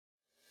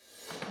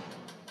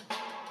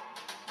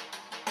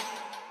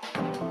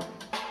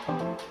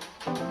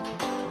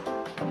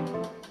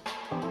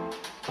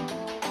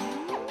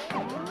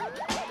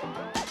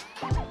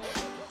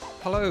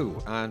Hello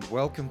and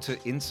welcome to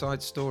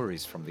Inside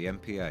Stories from the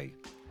MPA.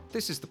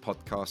 This is the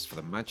podcast for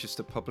the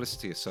Manchester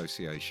Publicity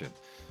Association.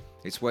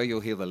 It's where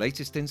you'll hear the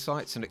latest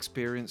insights and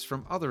experience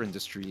from other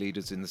industry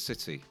leaders in the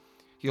city.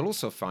 You'll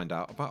also find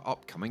out about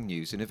upcoming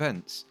news and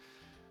events.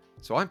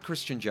 So I'm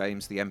Christian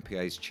James, the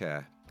MPA's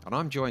chair, and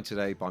I'm joined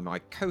today by my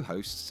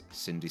co-hosts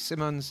Cindy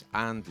Simmons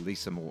and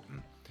Lisa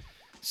Morton.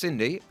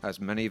 Cindy, as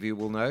many of you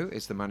will know,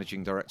 is the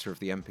Managing Director of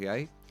the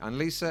MPA, and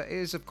Lisa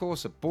is, of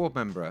course, a board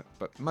member,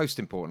 but most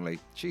importantly,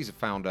 she's a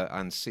founder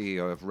and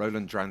CEO of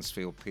Roland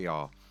Dransfield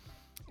PR.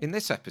 In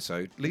this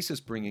episode, Lisa's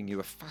bringing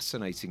you a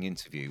fascinating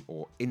interview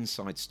or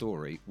inside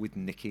story with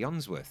Nicky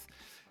Unsworth.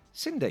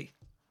 Cindy,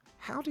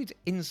 how did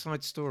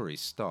Inside Stories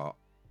start?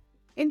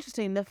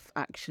 Interesting enough,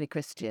 actually,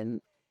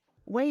 Christian,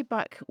 way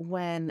back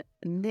when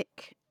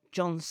Nick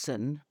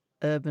Johnson,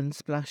 Urban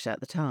Splash at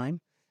the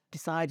time,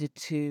 decided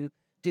to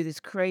do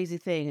this crazy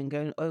thing and go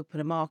and open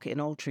a market in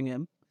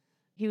Altrincham.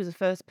 He was the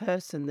first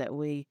person that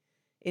we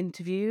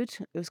interviewed.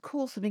 It was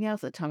called something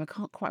else at the time. I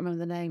can't quite remember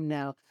the name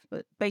now.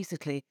 But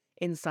basically,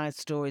 Inside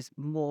Stories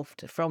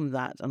morphed from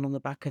that and on the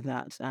back of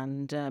that.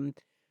 And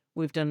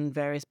we've done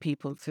various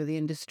people through the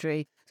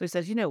industry. So we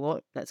said, you know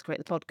what, let's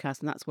create the podcast.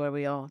 And that's where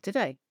we are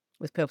today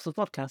with Purposeful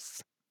Podcasts.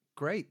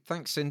 Great.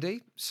 Thanks,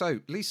 Cindy. So,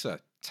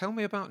 Lisa, tell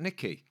me about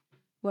Nicky.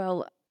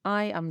 Well,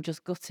 I am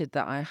just gutted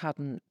that I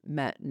hadn't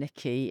met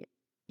Nicky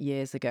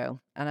years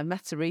ago, and I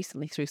met her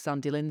recently through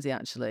Sandy Lindsay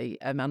actually,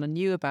 and I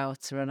knew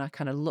about her and I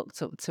kind of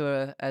looked up to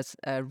her as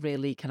a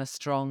really kind of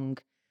strong,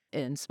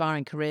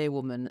 inspiring career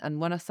woman. And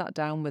when I sat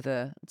down with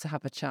her to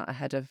have a chat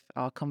ahead of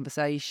our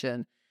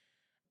conversation,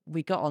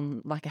 we got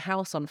on like a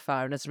house on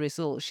fire, and as a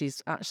result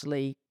she's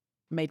actually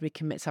made me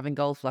commit to having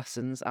golf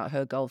lessons at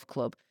her golf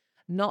club.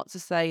 Not to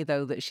say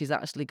though that she's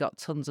actually got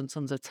tons and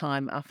tons of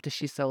time after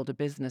she sold her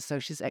business, so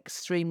she's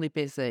extremely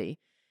busy.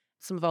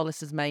 Some of our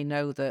listeners may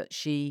know that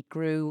she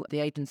grew the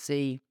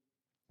agency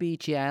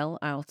BGL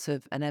out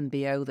of an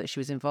MBO that she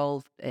was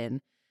involved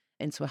in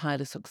into a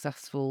highly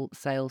successful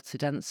sale to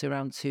Dentsu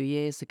around 2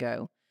 years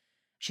ago.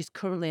 She's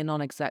currently a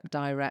non-exec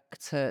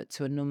director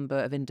to a number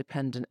of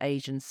independent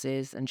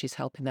agencies, and she's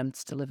helping them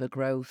to deliver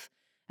growth.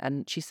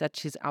 And she said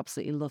she's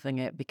absolutely loving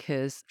it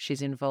because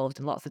she's involved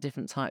in lots of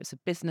different types of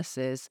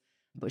businesses,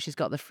 but she's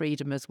got the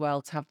freedom as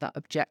well to have that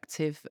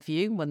objective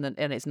view and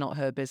it's not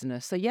her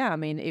business. So yeah, I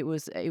mean, it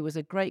was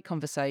a great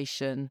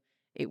conversation.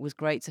 It was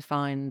great to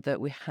find that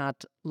we had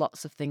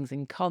lots of things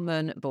in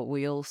common, but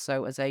we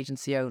also, as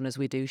agency owners,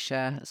 we do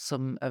share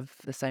some of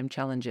the same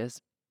challenges.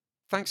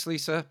 Thanks,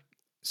 Lisa.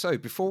 So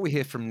before we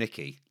hear from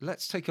Nicky,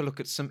 let's take a look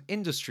at some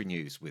industry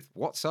news with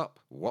What's Up,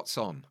 What's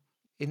On.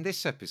 In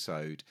this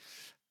episode,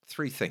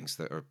 3 things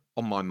that are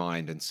on my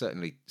mind and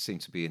certainly seem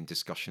to be in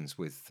discussions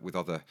with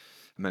other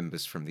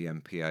members from the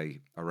MPA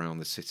around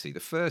the city.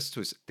 The first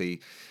was the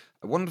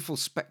wonderful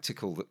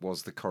spectacle that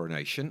was the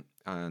coronation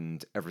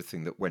and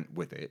everything that went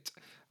with it.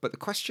 But the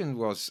question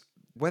was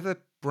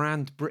whether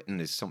brand Britain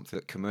is something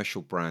that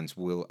commercial brands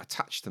will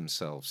attach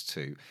themselves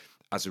to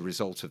as a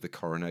result of the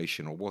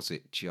coronation, or was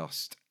it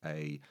just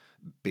a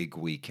big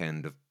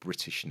weekend of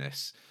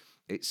Britishness?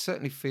 It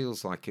certainly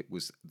feels like it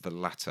was the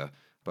latter.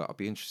 But I'd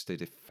be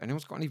interested if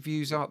anyone's got any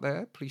views out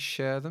there, please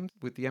share them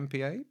with the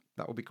MPA.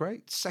 That would be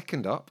great.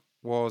 Second up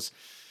was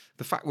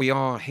the fact we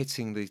are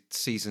hitting the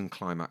season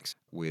climax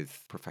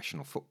with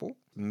professional football.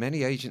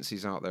 Many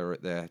agencies out there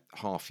at their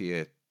half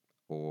year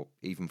or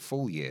even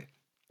full year.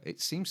 It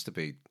seems to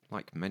be,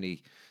 like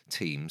many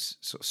teams,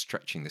 sort of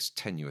stretching this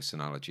tenuous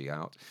analogy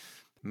out.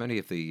 Many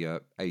of the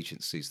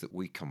agencies that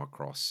we come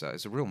across,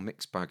 there's a real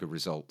mixed bag of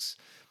results,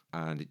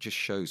 and it just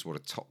shows what a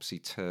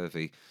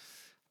topsy-turvy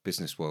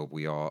business world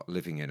we are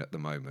living in at the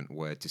moment,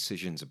 where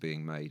decisions are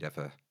being made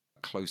ever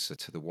closer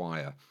to the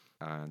wire,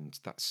 and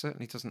that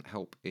certainly doesn't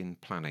help in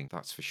planning,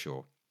 that's for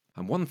sure.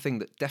 And one thing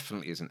that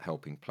definitely isn't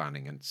helping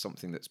planning, and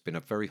something that's been a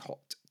very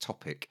hot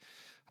topic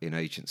in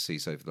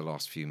agencies over the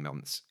last few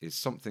months, is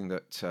something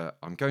that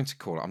I'm going to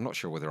call, I'm not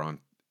sure whether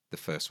I'm the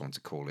first one to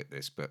call it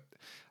this, but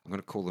I'm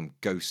going to call them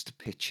ghost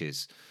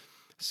pitches.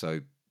 So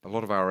a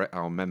lot of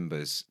our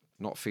members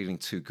not feeling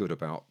too good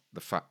about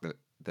the fact that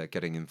they're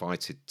getting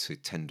invited to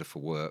tender for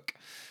work.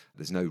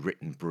 There's no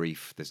written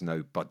brief, there's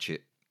no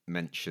budget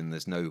mention,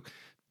 there's no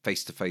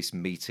face-to-face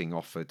meeting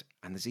offered,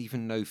 and there's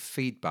even no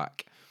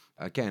feedback.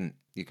 Again,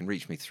 you can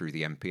reach me through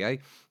the MPA.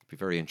 I'd be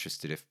very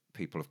interested if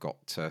people have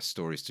got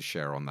stories to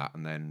share on that,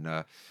 and then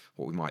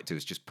what we might do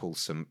is just pull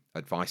some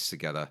advice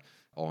together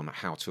on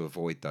how to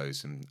avoid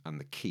those and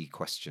the key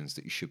questions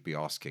that you should be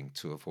asking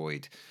to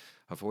avoid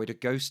a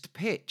ghost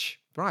pitch.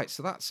 Right,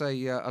 so that's a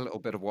little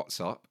bit of what's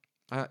up.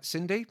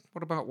 Cindy,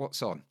 what about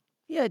what's on?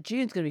 Yeah,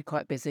 June's going to be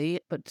quite busy,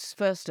 but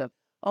first up,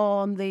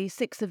 on the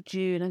 6th of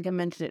June, I think I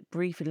mentioned it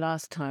briefly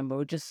last time, but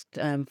we just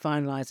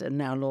finalised it and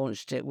now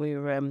launched it.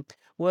 We're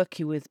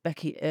working with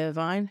Becky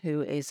Irvine, who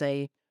is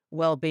a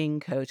well-being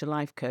coach, a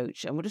life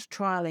coach, and we're just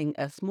trialling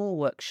a small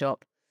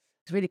workshop.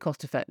 It's really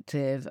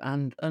cost-effective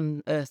and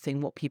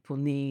unearthing what people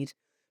need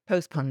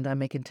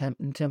post-pandemic in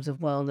terms of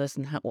wellness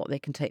and what they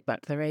can take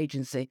back to their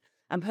agency.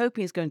 I'm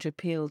hoping it's going to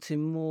appeal to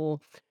more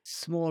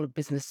smaller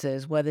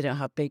businesses where they don't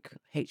have big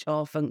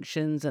HR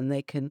functions and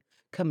they can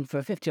come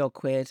for 50 odd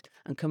quid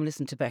and come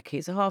listen to Becky.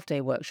 It's a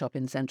half-day workshop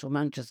in central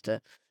Manchester,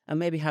 and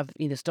maybe have,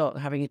 start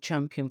having a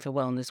champion for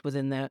wellness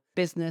within their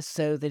business,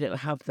 so they don't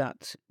have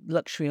that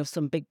luxury of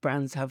some big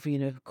brands have,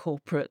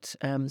 corporate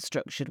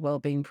structured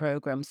wellbeing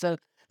programs. So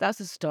that's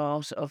the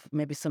start of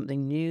maybe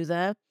something new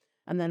there.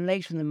 And then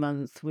later in the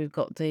month, we've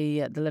got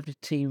the lovely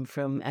team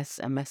from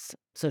SMS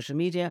Social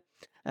Media,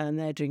 and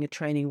they're doing a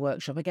training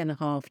workshop, again, a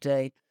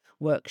half-day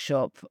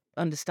workshop,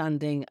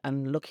 understanding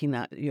and looking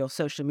at your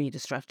social media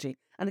strategy.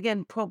 And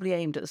again, probably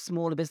aimed at the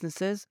smaller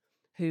businesses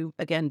who,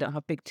 again, don't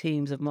have big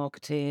teams of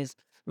marketeers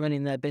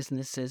running their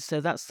businesses. So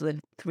that's the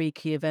 3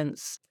 key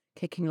events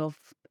kicking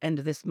off end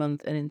of this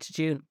month and into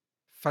June.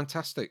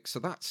 Fantastic. So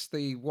that's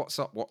the what's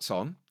up, what's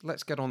on.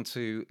 Let's get on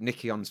to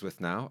Nicky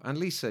Unsworth now. And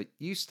Lisa,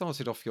 you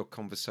started off your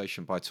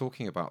conversation by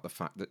talking about the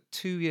fact that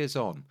 2 years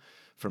on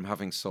from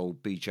having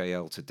sold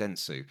BJL to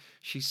Dentsu,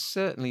 she's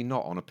certainly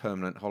not on a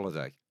permanent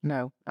holiday.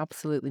 No,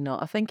 absolutely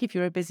not. I think if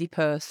you're a busy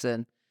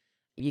person,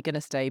 you're going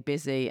to stay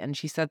busy. And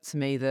she said to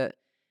me that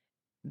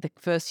the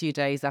first few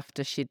days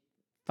after she'd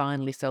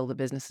finally sold the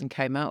business and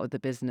came out with the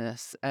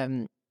business,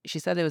 she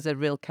said it was a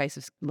real case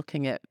of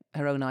looking at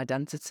her own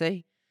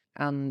identity.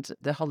 And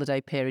the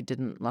holiday period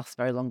didn't last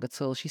very long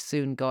at all. She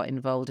soon got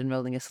involved in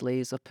rolling her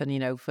sleeves up.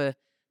 And, for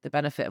the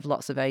benefit of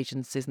lots of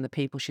agencies and the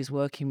people she's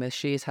working with,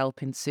 she is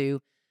helping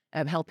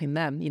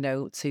them,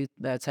 to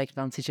take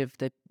advantage of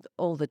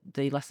all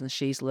the lessons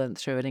she's learned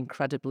through an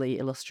incredibly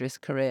illustrious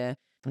career.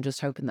 I'm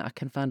just hoping that I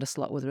can find a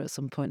slot with her at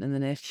some point in the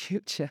near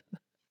future.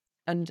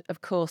 And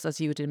of course,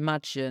 as you would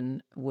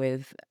imagine,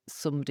 with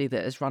somebody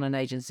that has run an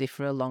agency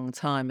for a long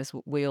time, as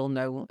we all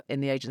know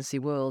in the agency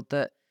world,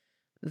 that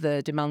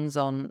the demands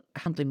on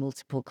handling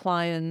multiple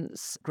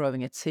clients,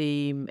 growing a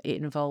team, it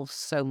involves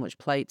so much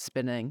plate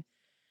spinning.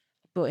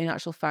 But in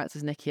actual fact,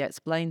 as Nicky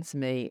explained to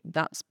me,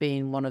 that's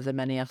been one of the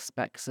many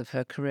aspects of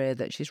her career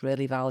that she's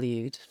really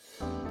valued.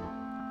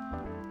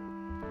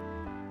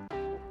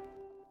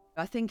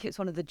 I think it's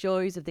one of the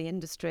joys of the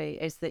industry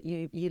is that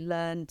you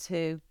learn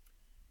to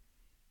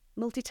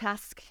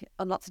multitask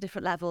on lots of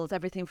different levels,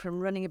 everything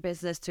from running a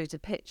business through to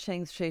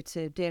pitching, through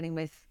to dealing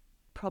with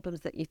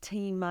problems that your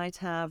team might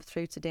have,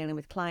 through to dealing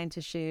with client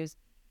issues.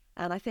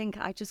 And I think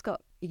I just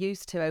got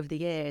used to, over the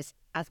years,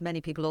 as many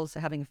people also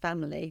having a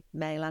family,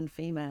 male and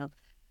female,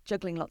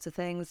 juggling lots of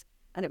things.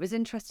 And it was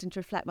interesting to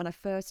reflect when I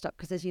first stopped,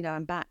 because as you know,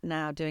 I'm back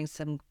now doing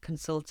some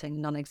consulting,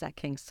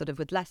 non-execing, sort of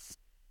with less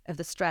of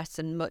the stress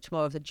and much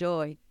more of the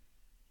joy.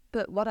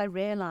 But what I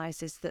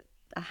realised is that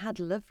I had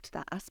loved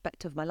that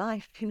aspect of my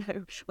life.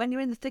 When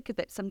you're in the thick of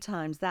it,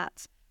 sometimes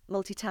that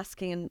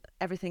multitasking and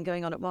everything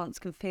going on at once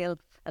can feel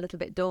a little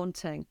bit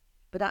daunting.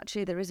 But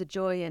actually there is a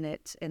joy in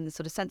it, in the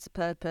sort of sense of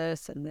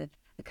purpose and the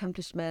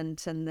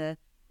accomplishment and the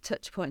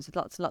touch points with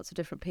lots and lots of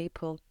different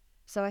people.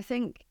 So I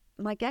think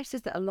my guess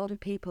is that a lot of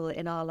people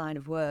in our line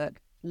of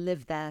work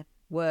live their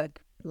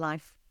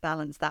work-life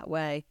balance that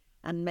way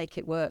and make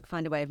it work,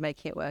 find a way of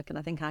making it work. And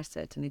I think I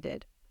certainly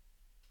did.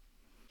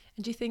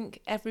 And do you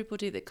think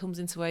everybody that comes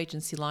into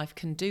agency life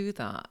can do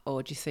that?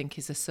 Or do you think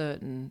is a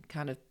certain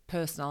kind of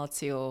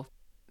personality or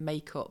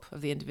makeup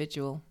of the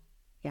individual?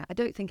 Yeah, I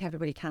don't think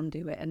everybody can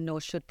do it, and nor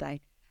should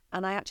they.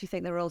 And I actually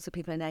think there are also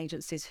people in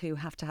agencies who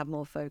have to have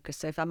more focus.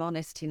 So if I'm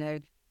honest,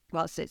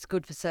 whilst it's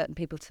good for certain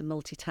people to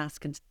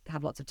multitask and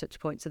have lots of touch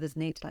points, so there's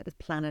need, like the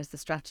planners, the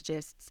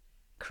strategists,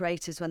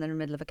 creators when they're in the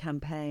middle of a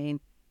campaign,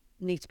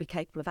 need to be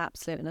capable of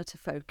absolute and utter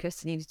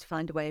focus, and you need to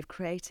find a way of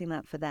creating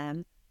that for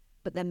them.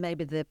 But then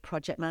maybe the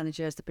project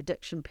managers, the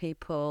production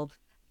people,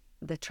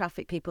 the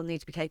traffic people need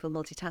to be capable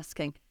of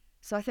multitasking.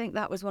 So I think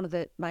that was one of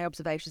my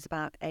observations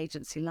about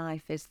agency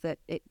life, is that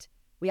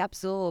we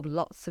absorb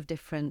lots of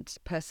different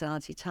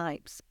personality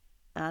types,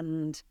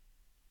 and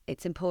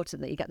it's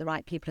important that you get the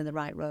right people in the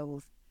right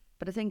roles.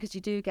 But I think as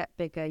you do get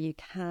bigger, you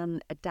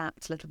can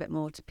adapt a little bit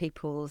more to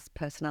people's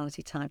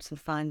personality types and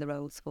find the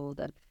roles for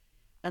them.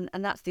 And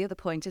that's the other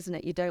point, isn't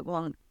it? You don't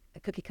want a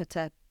cookie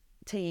cutter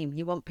team.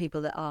 You want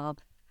people that are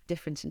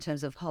different in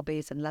terms of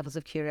hobbies and levels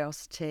of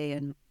curiosity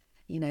and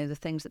the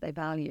things that they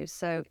value.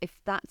 So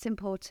if that's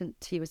important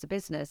to you as a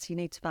business, you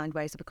need to find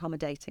ways of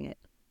accommodating it.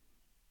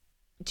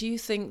 Do you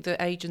think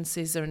that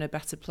agencies are in a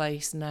better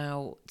place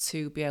now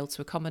to be able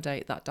to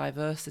accommodate that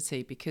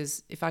diversity?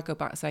 Because if I go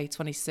back, say,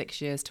 26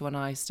 years to when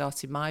I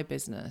started my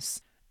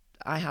business,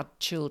 I had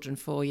children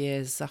 4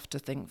 years after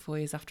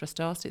I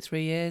started,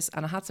 3 years,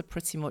 and I had to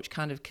pretty much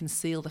kind of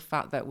conceal the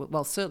fact that,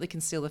 certainly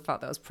conceal the fact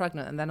that I was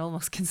pregnant, and then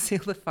almost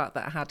conceal the fact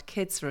that I had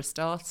kids for a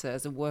starter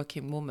as a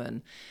working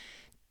woman.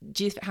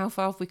 How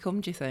far have we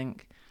come, do you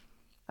think?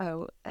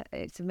 Oh,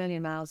 it's a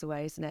million miles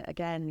away, isn't it?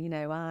 Again,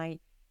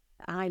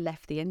 I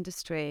left the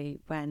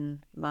industry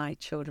when my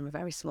children were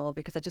very small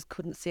because I just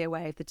couldn't see a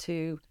way of the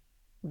two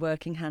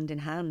working hand in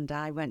hand.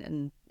 I went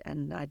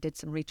and I did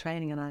some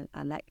retraining, and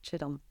I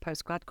lectured on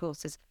postgrad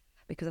courses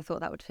because I thought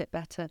that would fit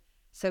better.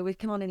 So we've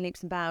come on in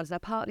leaps and bounds. Now,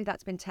 partly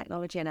that's been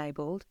technology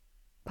enabled,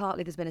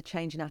 partly there's been a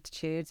change in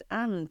attitudes,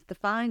 and the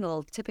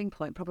final tipping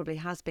point probably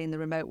has been the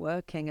remote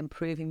working and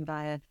proving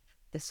via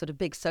this sort of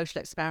big social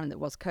experiment that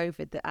was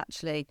COVID that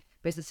actually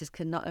businesses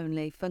can not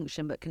only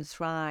function but can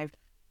thrive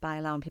by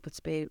allowing people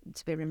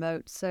to be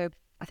remote. So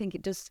I think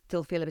it does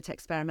still feel a bit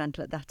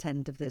experimental at that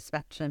end of the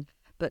spectrum,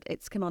 but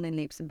it's come on in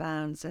leaps and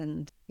bounds.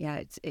 And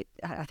yeah,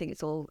 I think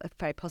it's all a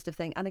very positive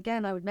thing. And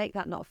again, I would make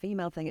that not a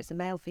female thing. It's a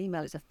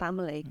male-female. It's a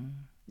family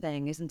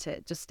thing, isn't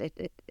it? Just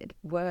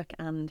work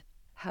and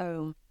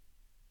home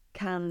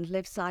can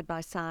live side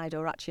by side,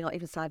 or actually not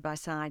even side by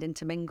side,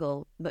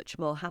 intermingle much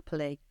more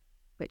happily,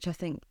 which I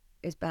think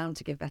is bound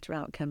to give better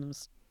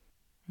outcomes.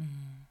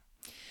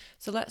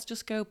 So let's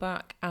just go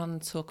back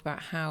and talk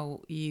about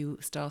how you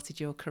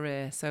started your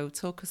career. So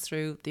talk us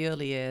through the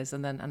early years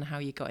and how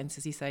you got into,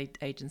 as you say,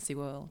 agency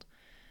world.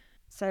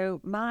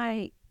 So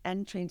my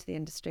entry into the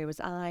industry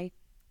was I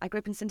grew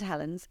up in St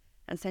Helens,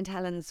 and St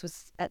Helens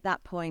was, at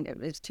that point, it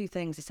was two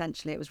things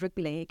essentially. It was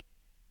rugby league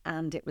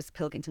and it was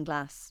Pilkington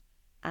Glass.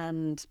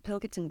 And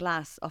Pilkington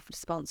Glass offered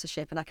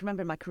sponsorship, and I can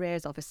remember in my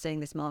careers office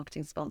seeing this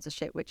marketing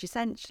sponsorship, which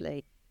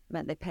essentially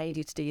meant they paid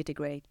you to do your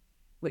degree,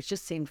 which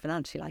just seemed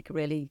financially like a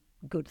really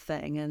good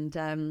thing.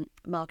 And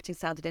marketing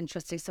sounded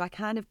interesting, so I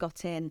kind of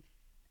got in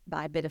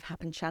by a bit of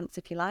happen chance,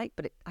 if you like,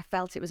 but I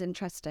felt it was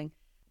interesting.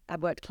 I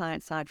worked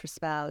client side for a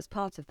spell. As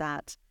part of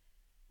that,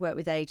 worked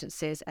with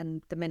agencies,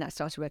 and the minute I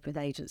started working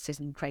with agencies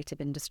and creative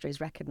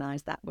industries,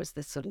 recognised that was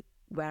the sort of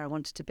where I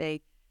wanted to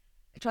be.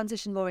 I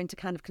transitioned more into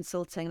kind of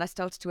consulting, and I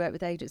started to work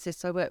with agencies.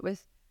 So I worked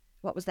with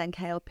what was then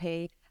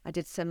KLP. I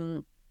did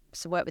some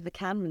work with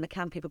McCann, and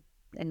McCann people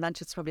in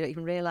Manchester probably don't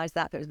even realise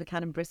that, but it was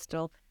McCann in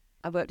Bristol.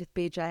 I worked with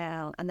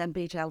BJL, and then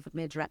BJL offered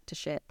me a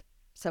directorship.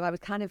 So I was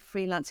kind of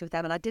freelancing with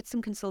them, and I did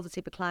some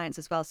consultancy for clients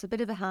as well. So a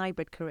bit of a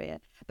hybrid career,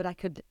 but I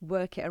could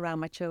work it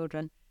around my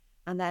children.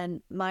 And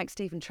then Mike,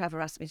 Steve and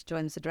Trevor asked me to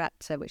join as a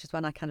director, which is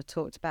when I kind of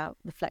talked about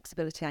the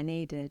flexibility I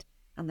needed,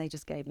 and they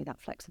just gave me that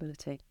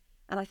flexibility.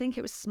 And I think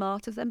it was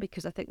smart of them,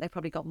 because I think they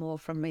probably got more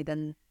from me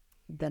than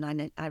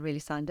I really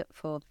signed up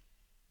for.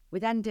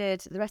 We then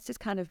did, the rest is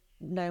kind of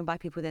known by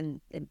people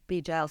in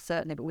BJL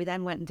certainly, but we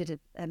then went and did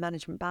a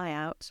management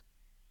buyout.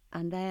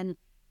 And then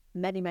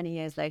many, many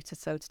years later,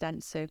 so to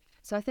Dentsu.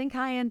 So I think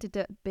I ended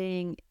up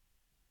being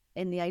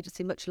in the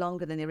agency much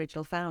longer than the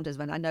original founders,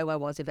 when I know I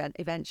was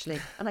eventually.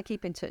 And I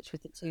keep in touch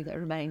with the two that are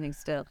remaining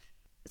still.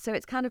 So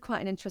it's kind of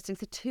quite an interesting,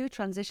 so two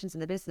transitions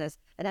in the business,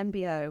 an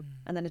MBO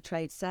and then a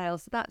trade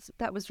sales.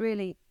 That was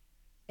really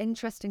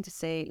interesting to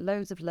see,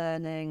 loads of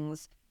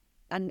learnings,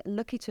 and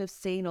lucky to have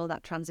seen all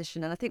that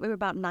transition. And I think we were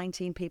about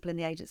 19 people in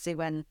the agency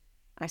when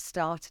I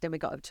started, and we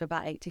got up to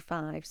about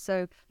 85.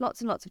 So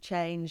lots and lots of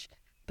change,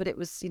 but it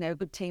was, a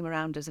good team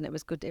around us, and it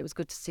was good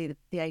to see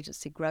the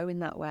agency grow in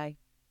that way.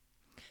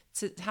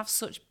 To have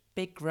such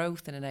big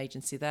growth in an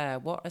agency there,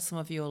 what are some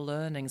of your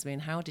learnings? I mean,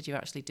 how did you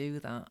actually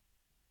do that?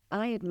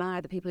 I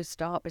admire the people who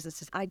start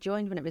businesses. I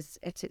joined when it was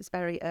at its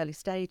very early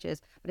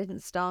stages, but I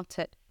didn't start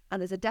it.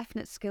 And there's a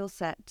definite skill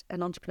set,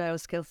 an entrepreneurial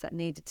skill set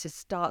needed to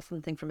start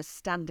something from a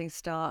standing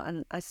start.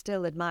 And I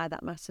still admire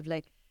that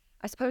massively.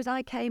 I suppose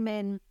I came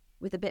in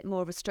with a bit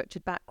more of a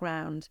structured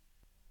background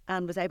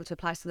and was able to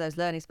apply some of those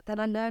learnings. But then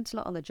I learned a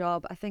lot on the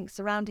job. I think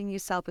surrounding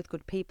yourself with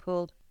good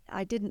people.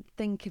 I didn't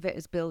think of it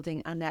as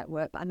building a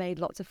network, but I made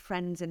lots of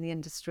friends in the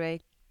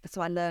industry. So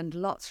I learned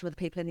lots from other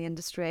people in the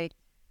industry.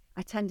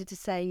 I tended to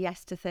say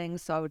yes to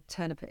things, so I would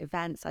turn up at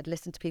events, I'd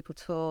listen to people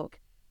talk.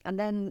 And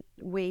then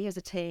we, as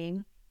a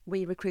team,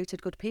 we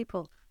recruited good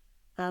people.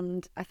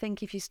 And I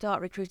think if you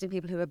start recruiting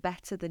people who are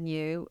better than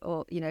you,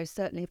 or,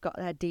 certainly have got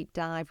their deep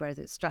dive,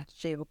 whether it's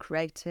strategy or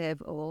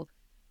creative or,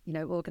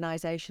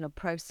 organisation or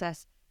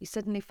process, you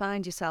suddenly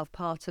find yourself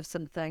part of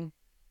something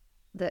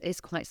that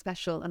is quite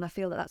special. And I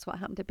feel that that's what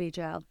happened at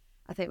BJL.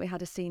 I think we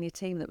had a senior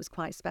team that was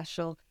quite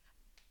special.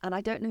 And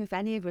I don't know if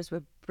any of us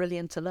were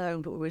brilliant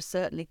alone, but we were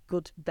certainly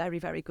good, very,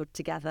 very good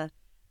together.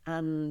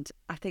 And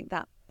I think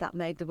that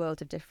made the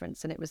world of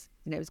difference. And it was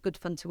good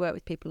fun to work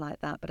with people like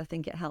that. But I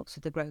think it helps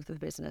with the growth of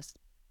the business.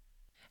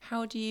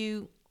 How do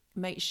you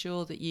make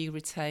sure that you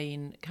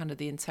retain kind of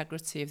the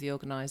integrity of the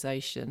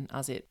organisation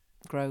as it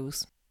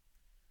grows?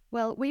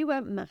 Well, we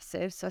weren't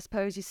massive. So I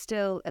suppose you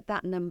still, at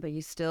that number,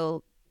 you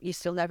still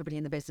know everybody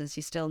in the business.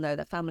 You still know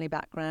their family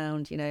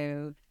background,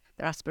 their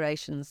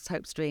aspirations,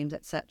 hopes, dreams,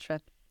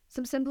 etc.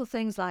 Some simple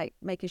things like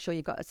making sure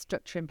you've got a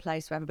structure in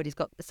place where everybody's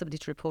got somebody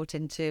to report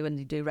into, and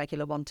you do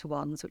regular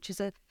one-to-ones, which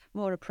is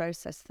more a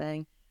process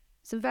thing.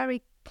 Some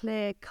very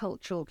clear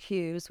cultural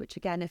cues, which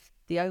again, if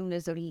the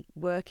owners are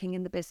working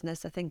in the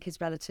business, I think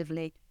is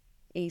relatively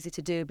easy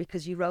to do,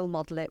 because you role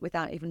model it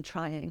without even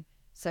trying.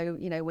 So,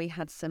 we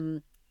had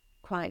some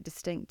quite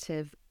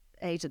distinctive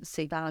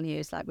agency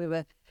values, like we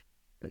were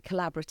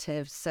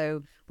collaborative.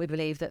 So we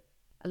believe that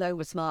alone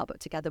we're smart, but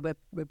together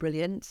we're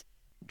brilliant.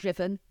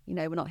 Driven,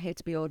 we're not here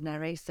to be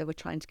ordinary, so we're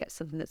trying to get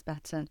something that's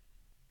better.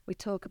 We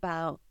talk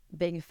about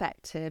being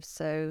effective,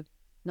 so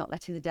not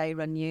letting the day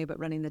run you, but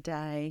running the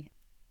day.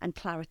 And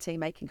clarity,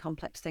 making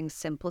complex things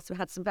simple. So we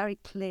had some very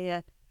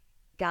clear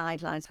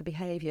guidelines for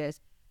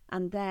behaviours.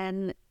 And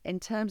then in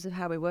terms of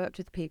how we worked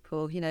with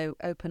people,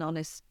 open,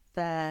 honest,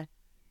 fair,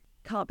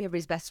 can't be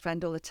everybody's best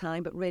friend all the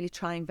time, but really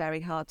trying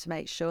very hard to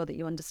make sure that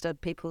you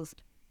understood people's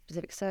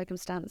specific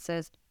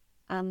circumstances,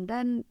 and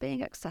then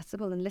being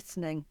accessible and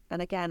listening.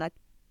 And again,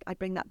 I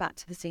bring that back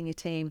to the senior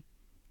team.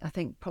 I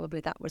think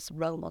probably that was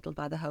role modelled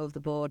by the whole of the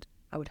board,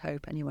 I would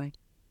hope anyway.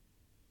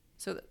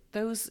 So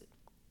those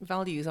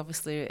values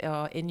obviously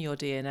are in your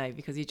DNA,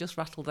 because you just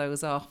rattle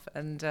those off,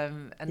 and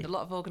a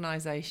lot of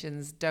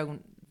organisations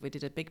don't. We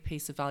did a big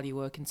piece of value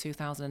work in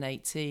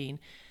 2018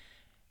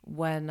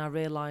 when I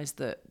realised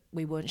that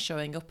we weren't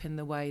showing up in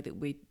the way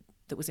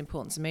that was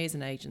important to me as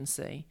an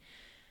agency.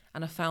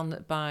 And I found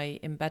that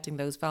by embedding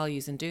those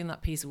values and doing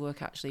that piece of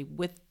work actually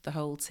with the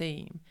whole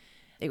team,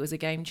 it was a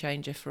game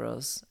changer for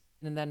us.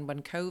 And then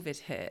when COVID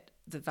hit,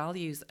 the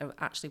values are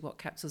actually what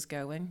kept us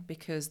going,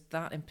 because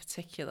that in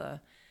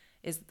particular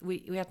is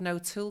we had no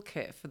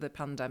toolkit for the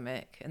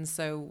pandemic. And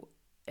so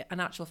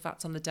in actual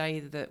fact, on the day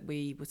that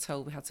we were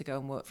told we had to go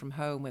and work from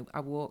home,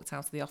 I walked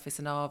out of the office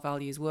and our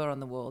values were on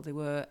the wall. They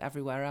were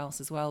everywhere else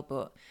as well.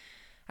 But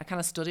I kind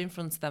of stood in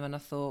front of them and I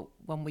thought,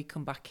 when we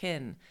come back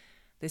in,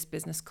 this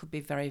business could be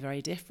very,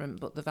 very different,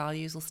 but the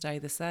values will stay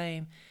the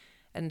same.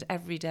 And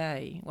every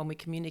day when we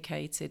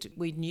communicated,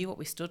 we knew what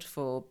we stood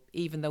for,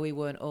 even though we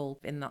weren't all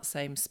in that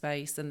same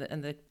space. And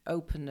the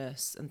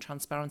openness and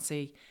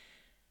transparency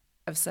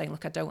of saying,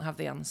 look, I don't have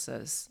the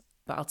answers,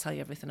 but I'll tell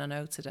you everything I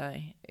know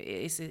today.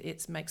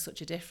 It makes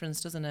such a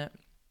difference, doesn't it?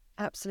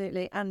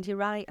 Absolutely. And you're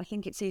right. I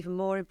think it's even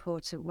more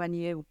important when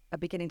you are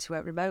beginning to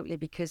work remotely,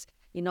 because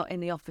you're not in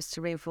the office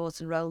to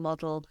reinforce and role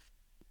model.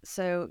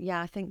 So,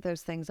 yeah, I think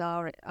those things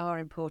are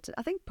important.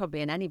 I think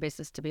probably in any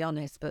business, to be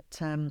honest,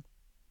 but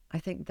I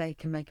think they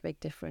can make a big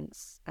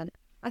difference. And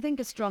I think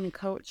a strong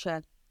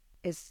culture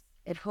is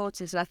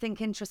important. And I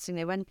think,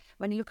 interestingly, when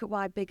you look at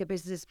why bigger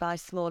businesses buy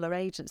smaller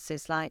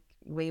agencies like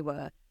we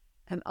were,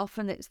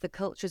 often it's the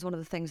culture is one of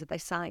the things that they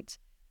cite,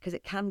 because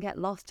it can get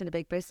lost in a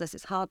big business.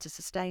 It's hard to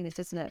sustain it,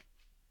 isn't it?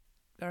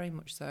 Very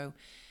much so.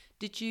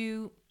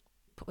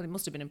 It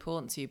must have been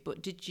important to you,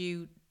 but did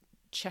you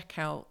check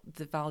out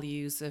the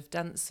values of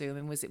Dentsu?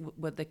 I mean,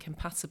 were they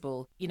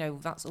compatible?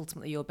 That's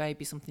ultimately your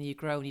baby, something you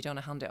grow, and you don't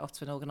want to hand it off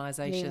to an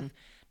organisation,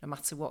 no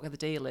matter what the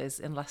deal is,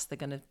 unless they're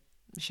going to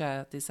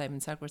share the same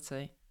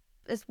integrity.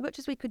 As much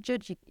as we could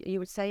judge, you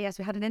would say, yes,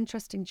 we had an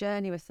interesting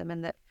journey with them,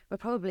 and that we're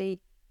probably,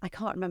 I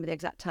can't remember the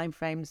exact time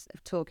frames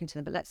of talking to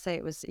them, but let's say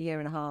it was a year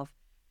and a half.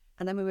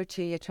 And then we were a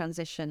 2-year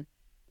transition.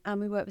 And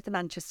we worked with the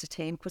Manchester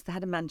team. Of course, they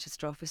had a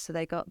Manchester office, so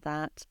they got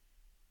that.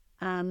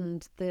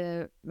 And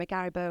the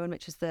McGarry Bowen,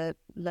 which is the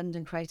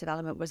London creative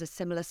element, was a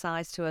similar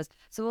size to us.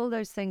 So all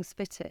those things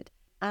fitted.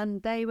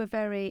 And they were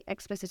very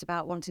explicit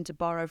about wanting to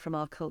borrow from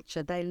our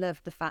culture. They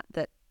loved the fact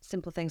that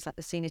simple things like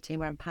the senior team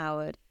were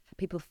empowered.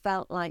 People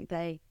felt like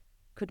they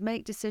could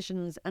make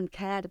decisions and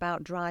cared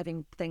about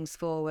driving things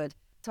forward.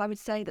 So I would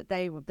say that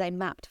they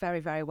mapped very,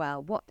 very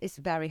well. What is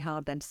very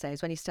hard then to say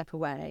is when you step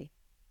away,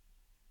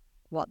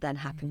 what then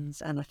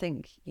happens? And I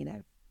think,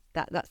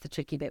 that's the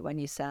tricky bit when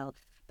you sell.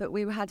 But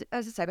we had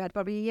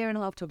probably a year and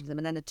a half talking to them,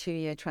 and then a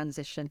 2-year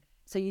transition.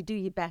 So you do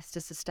your best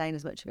to sustain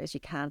as much of it as you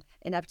can.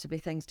 Inevitably,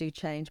 things do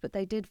change, but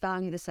they did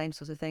value the same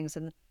sort of things.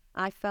 And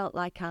I felt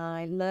like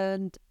I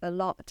learned a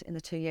lot in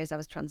the 2 years I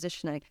was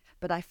transitioning,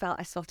 but I felt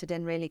I slotted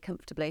in really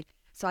comfortably.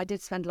 So I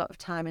did spend a lot of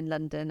time in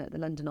London at the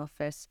London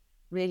office,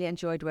 really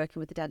enjoyed working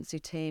with the Dentsu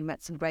team,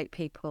 met some great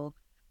people.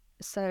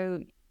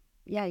 So,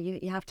 yeah,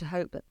 you have to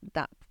hope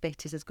that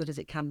fit is as good as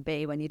it can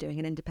be when you're doing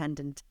an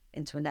independent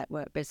into a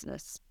network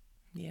business.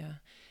 Yeah.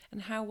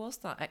 And how was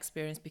that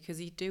experience?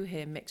 Because you do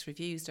hear mixed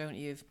reviews, don't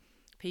you, of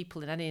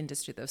people in any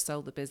industry that have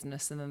sold the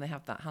business and then they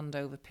have that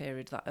handover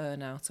period, that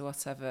earn out or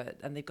whatever,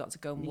 and they've got to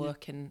go and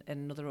work in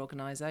another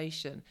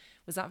organisation.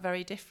 Was that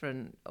very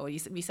different? Or you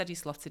said you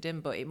slotted in,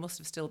 but it must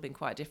have still been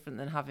quite different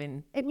than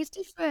having... It was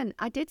different.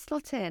 I did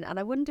slot in, and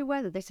I wonder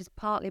whether this is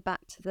partly back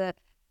to the,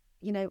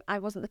 I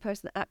wasn't the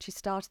person that actually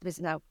started the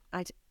business. Now,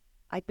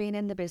 I'd been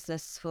in the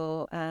business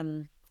for...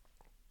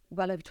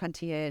 well over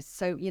 20 years.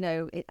 So,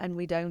 and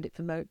we'd owned it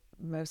for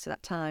most of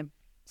that time.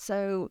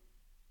 So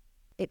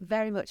it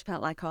very much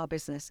felt like our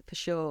business, for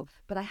sure.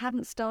 But I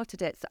hadn't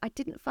started it, so I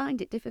didn't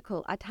find it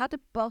difficult. I'd had a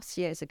boss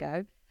years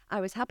ago.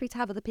 I was happy to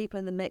have other people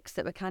in the mix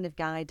that were kind of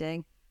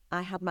guiding.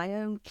 I had my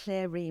own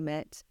clear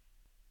remit.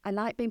 I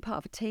liked being part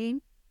of a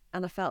team,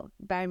 and I felt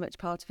very much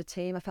part of a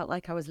team. I felt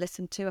like I was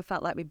listened to. I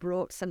felt like we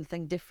brought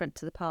something different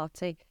to the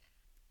party.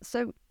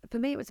 So for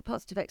me, it was a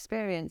positive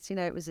experience.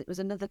 It was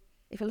another...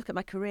 If I look at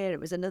my career, it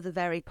was another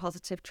very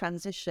positive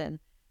transition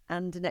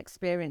and an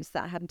experience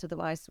that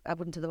I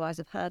wouldn't otherwise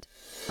have had.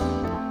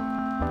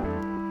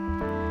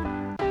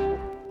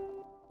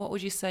 What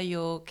would you say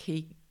your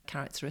key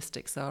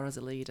characteristics are as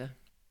a leader?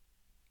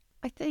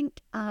 I think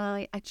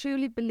I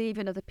truly believe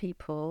in other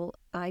people.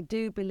 I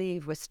do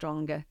believe we're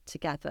stronger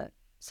together.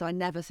 So I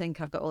never think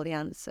I've got all the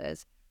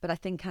answers, but I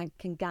think I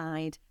can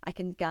guide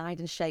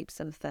and shape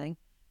something.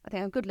 I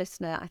think I'm a good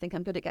listener. I think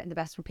I'm good at getting the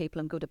best from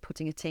people. I'm good at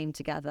putting a team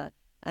together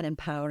and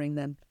empowering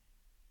them.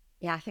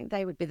 Yeah, I think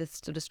they would be the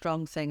sort of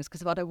strong things,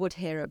 because what I would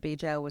hear at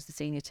BJL was the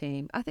senior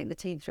team. I think the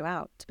team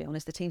throughout, to be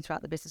honest, the team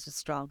throughout the business was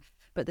strong,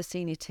 but the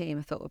senior team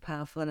I thought were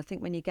powerful. And I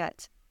think when you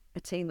get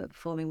a team that are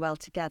performing well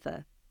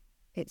together,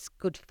 it's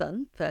good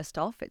fun, first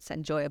off, it's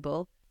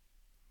enjoyable,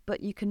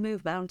 but you can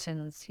move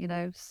mountains, you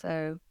know.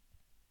 So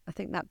I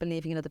think that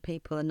believing in other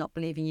people and not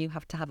believing you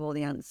have to have all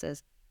the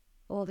answers,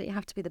 or that you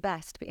have to be the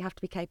best, but you have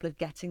to be capable of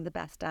getting the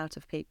best out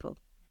of people.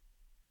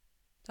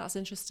 That's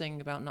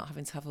interesting about not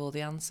having to have all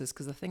the answers,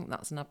 because I think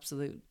that's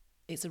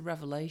it's a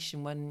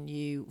revelation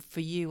when for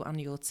you and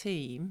your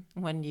team,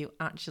 when you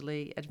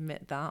actually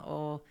admit that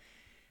or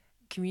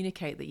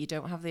communicate that you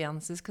don't have the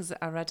answers. Because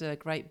I read a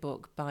great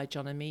book by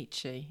John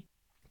Amici,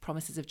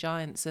 Promises of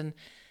Giants, and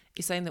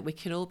he's saying that we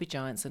can all be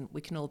giants and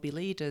we can all be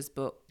leaders,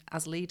 but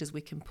as leaders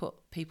we can put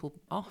people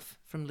off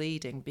from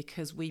leading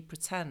because we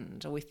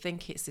pretend, or we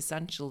think it's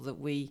essential that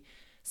we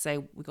say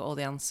we've got all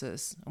the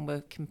answers and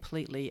we're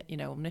completely,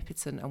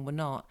 omnipotent, and we're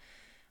not.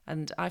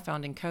 And I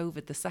found in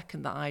COVID, the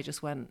second that I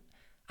just went,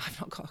 I've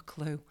not got a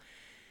clue,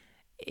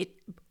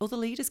 other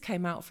leaders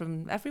came out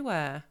from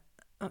everywhere,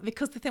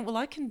 because they think, well,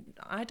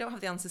 I don't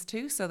have the answers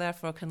too, so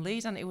therefore I can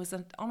lead. And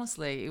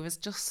honestly, it was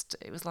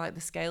like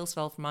the scales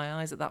fell from my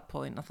eyes at that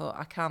point. I thought,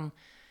 I can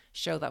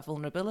show that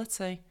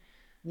vulnerability.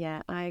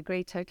 Yeah, I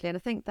agree totally. And I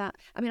think that,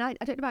 I don't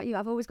know about you,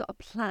 I've always got a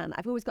plan.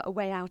 I've always got a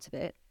way out of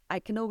it. I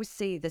can always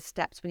see the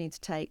steps we need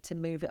to take to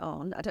move it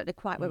on. I don't know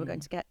quite where we're going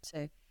to get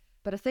to.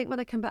 But I think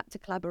when I come back to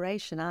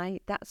collaboration,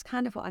 that's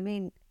kind of what I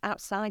mean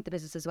outside the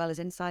business as well as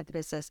inside the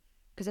business.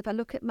 Because if I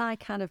look at my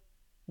kind of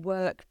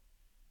work,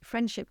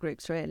 friendship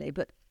groups really,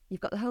 but you've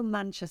got the whole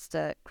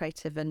Manchester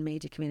creative and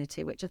media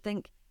community, which I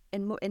think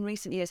in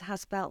recent years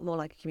has felt more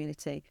like a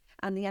community.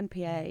 And the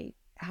MPA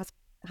has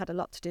had a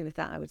lot to do with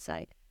that, I would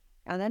say.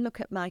 And then look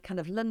at my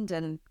kind of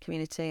London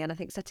community, and I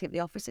think setting up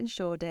the office in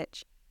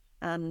Shoreditch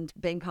and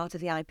being part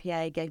of the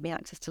IPA gave me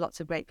access to lots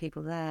of great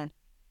people there.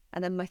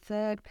 And then my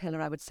third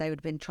pillar, I would say, would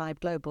have been Tribe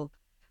Global,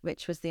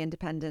 which was the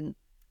independent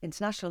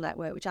international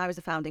network, which I was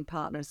a founding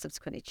partner and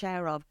subsequently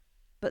chair of.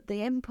 But the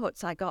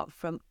inputs I got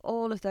from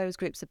all of those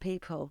groups of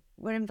people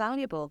were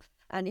invaluable.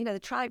 And, the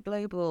Tribe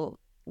Global,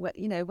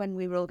 when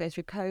we were all going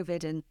through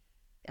COVID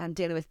and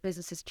dealing with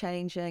businesses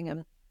changing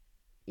and,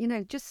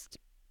 just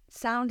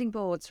sounding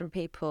boards from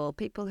people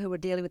who were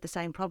dealing with the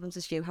same problems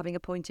as you, having a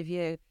point of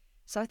view.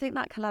 So I think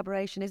that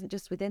collaboration isn't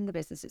just within the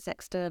business, it's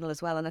external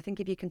as well. And I think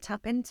if you can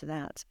tap into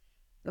that,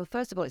 well,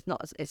 first of all, it's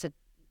not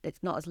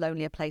as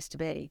lonely a place to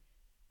be.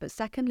 But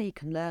secondly, you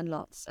can learn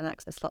lots and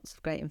access lots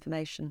of great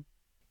information.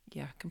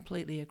 Yeah,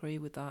 completely agree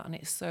with that. And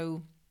it's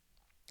so,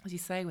 as you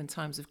say, when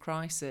times of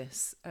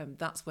crisis,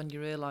 that's when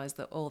you realise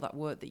that all that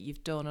work that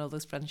you've done, all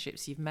those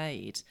friendships you've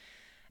made,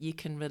 you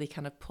can really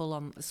kind of pull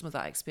on some of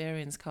that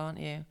experience, can't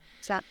you?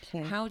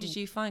 Exactly. How did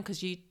you find,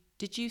 because you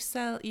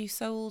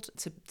sold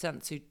to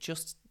Dentsu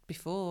just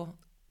before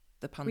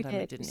the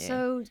pandemic, didn't you?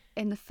 So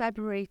in the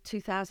February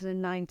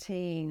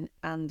 2019,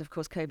 and of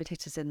course COVID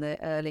hit us in the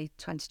early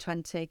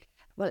 2020.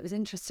 Well, it was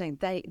interesting.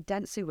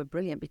 Dentsu were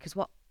brilliant, because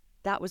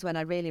that was when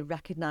I really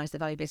recognised the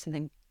value of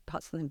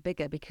something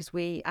bigger, because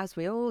as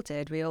we all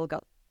did, we all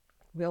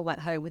went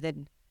home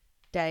within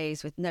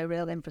days with no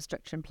real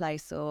infrastructure in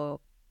place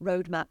or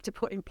roadmap to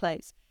put in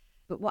place.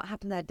 But what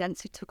happened there,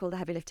 Dentsu took all the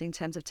heavy lifting in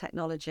terms of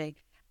technology.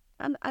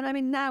 And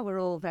now we're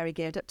all very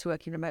geared up to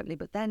working remotely,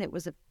 but then it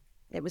was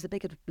a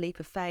bigger leap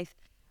of faith,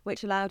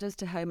 which allowed us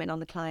to home in on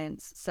the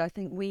clients. So I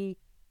think we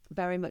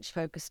very much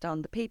focused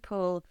on the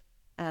people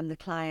and the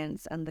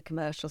clients and the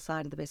commercial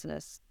side of the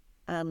business,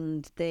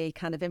 and the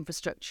kind of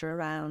infrastructure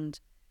around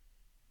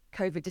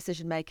COVID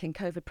decision-making,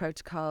 COVID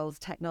protocols,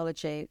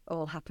 technology,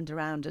 all happened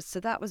around us. So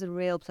that was a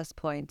real plus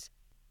point.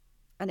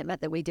 And it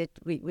meant that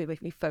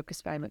we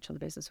focused very much on the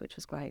business, which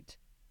was great.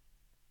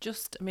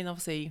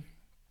 Obviously,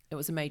 it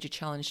was a major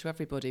challenge to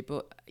everybody,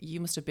 but you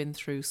must have been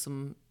through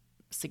some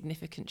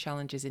significant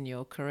challenges in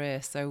your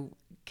career. So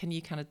can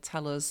you kind of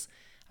tell us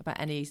about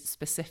any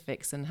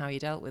specifics and how you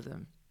dealt with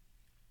them?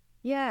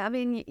 Yeah,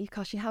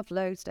 gosh, you have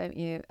loads, don't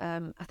you?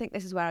 I think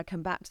this is where I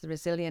come back to the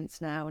resilience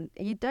now. And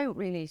you don't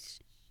really...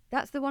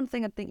 That's the one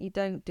thing I think you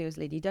don't do as a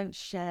leader. You don't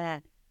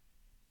share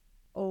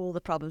all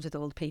the problems with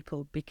all the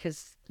people,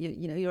 because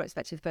you're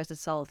expecting the person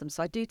to solve them.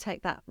 So I do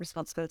take that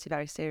responsibility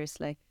very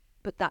seriously.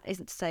 But that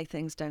isn't to say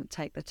things don't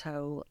take the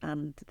toll,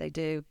 and they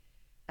do.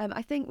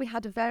 I think we've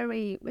had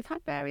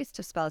various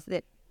tough spells.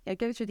 That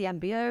going through the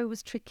MBO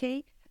was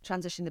tricky.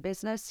 Transitioning the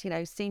business,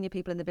 senior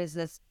people in the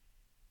business,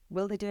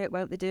 will they do it?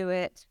 Won't they do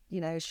it?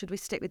 Should we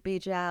stick with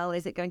BGL?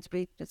 Is it going to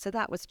be? So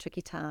that was a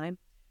tricky time.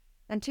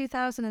 And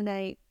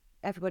 2008,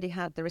 everybody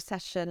had the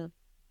recession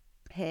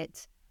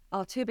hit.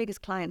 Our two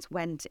biggest clients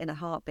went in a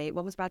heartbeat.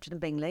 One was Bradford and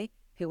Bingley,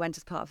 who went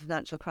as part of a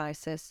financial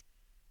crisis.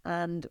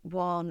 And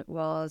one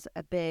was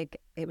it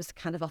was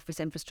kind of office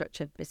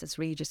infrastructure business,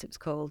 Regis it was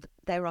called.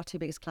 They were our two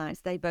biggest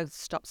clients. They both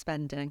stopped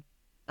spending.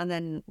 And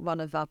then one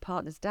of our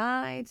partners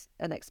died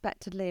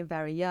unexpectedly and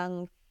very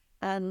young.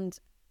 And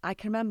I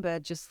can remember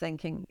just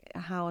thinking,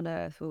 how on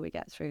earth will we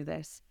get through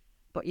this?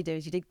 what you do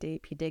is you dig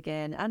deep, you dig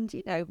in, and,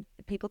 you know,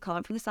 people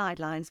comment from the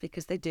sidelines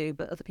because they do,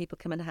 but other people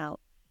come and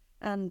help.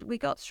 And we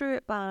got through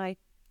it by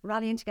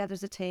rallying together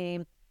as a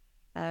team.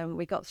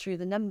 We got through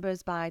the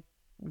numbers by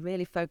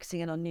really focusing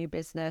in on new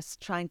business,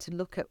 trying to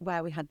look at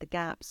where we had the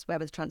gaps, where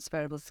were the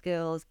transferable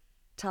skills,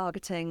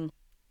 targeting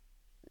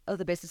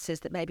other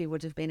businesses that maybe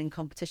would have been in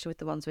competition with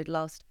the ones we'd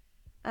lost.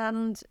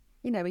 And,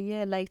 you know, a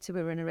year later,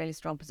 we were in a really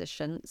strong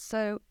position.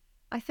 So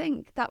I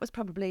think that was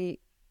probably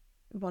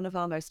one of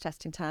our most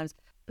testing times.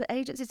 But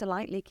agencies are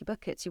like leaky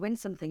buckets. You win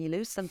something, you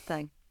lose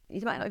something.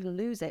 You might not even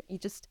lose it.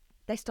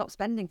 They stop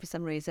spending for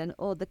some reason,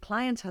 or the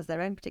client has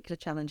their own particular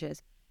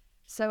challenges.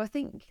 So I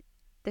think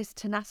this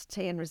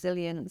tenacity and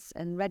resilience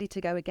and ready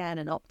to go again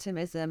and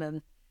optimism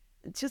and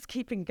just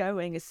keeping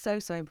going is so,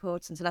 so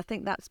important. And I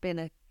think that's been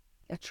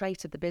a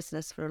trait of the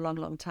business for a long,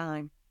 long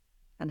time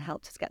and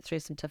helped us get through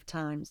some tough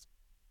times.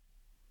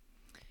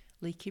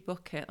 Leaky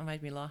bucket, that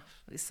made me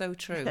laugh. It's so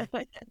true.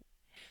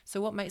 So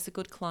what makes a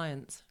good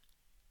client?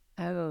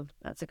 Oh,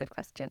 that's a good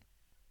question.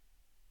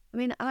 I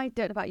mean, I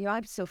don't know about you.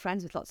 I'm still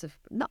friends with lots of,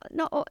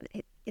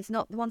 it's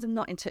not the ones I'm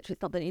not in touch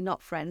with, not that you're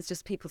not friends,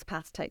 just people's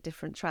paths take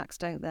different tracks,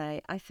 don't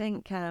they? I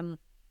think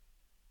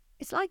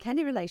it's like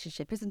any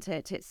relationship, isn't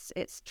it?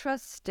 It's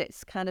trust,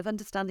 it's kind of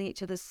understanding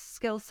each other's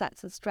skill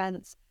sets and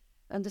strengths,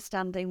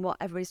 understanding what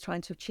everybody's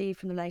trying to achieve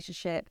from the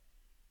relationship,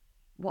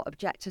 what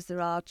objectives there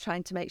are,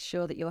 trying to make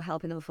sure that you're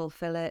helping them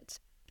fulfill it,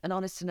 an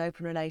honest and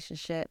open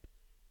relationship,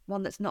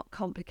 one that's not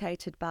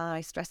complicated by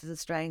stresses and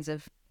strains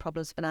of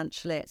problems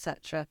financially,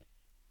 etc.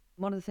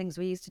 One of the things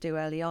we used to do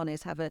early on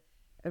is have a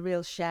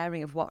real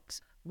sharing of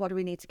what do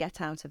we need to get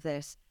out of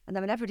this. And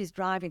then when everybody's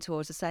driving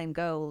towards the same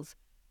goals,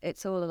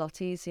 it's all a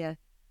lot easier.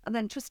 And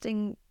then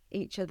trusting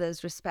each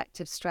other's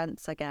respective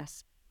strengths, I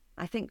guess.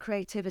 I think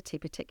creativity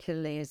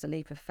particularly is a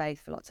leap of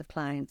faith for lots of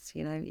clients.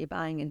 You know, you're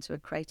buying into a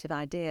creative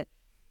idea,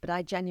 but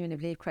I genuinely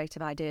believe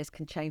creative ideas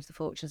can change the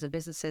fortunes of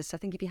businesses. So I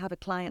think if you have a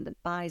client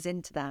that buys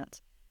into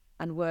that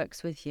and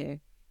works with you,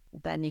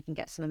 then you can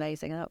get some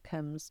amazing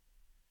outcomes.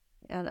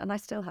 And I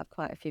still have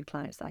quite a few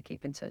clients that I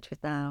keep in touch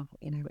with now,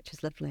 you know, which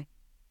is lovely.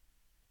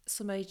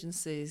 Some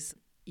agencies,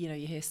 you know,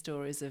 you hear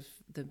stories of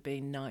them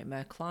being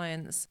nightmare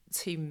clients,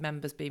 team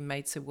members being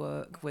made to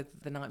work with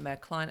the nightmare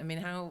client. I mean,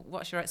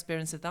 what's your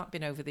experience of that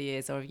been over the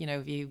years? Or, you know,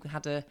 have you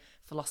had a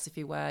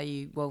philosophy where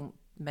you won't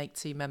make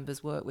team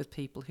members work with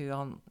people who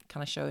aren't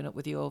kind of showing up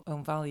with your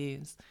own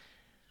values?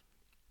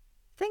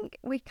 I think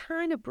we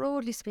kind of,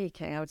 broadly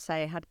speaking, I would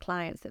say, had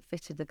clients that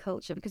fitted the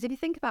culture. Because if you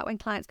think about when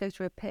clients go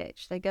through a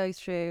pitch, they go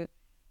through,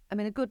 I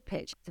mean, a good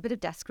pitch, it's a bit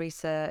of desk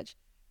research,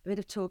 a bit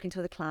of talking to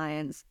other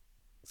clients,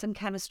 some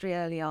chemistry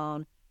early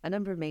on, a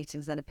number of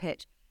meetings, then a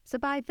pitch. So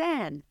by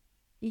then,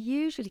 you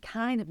usually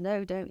kind of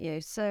know, don't you?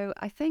 So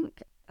I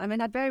think, I mean,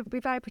 I'd be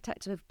very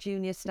protective of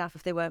junior staff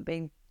if they weren't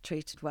being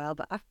treated well,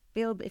 but I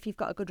feel if you've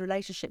got a good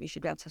relationship, you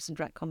should be able to have some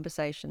direct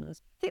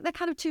conversations. I think they're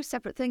kind of two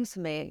separate things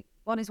for me.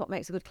 One is what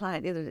makes a good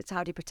client, the other is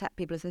how do you protect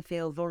people if they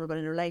feel vulnerable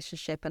in a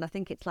relationship. And I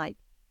think it's like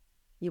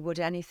you would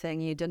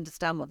anything, you'd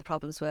understand what the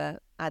problems were,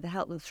 either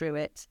help them through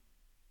it,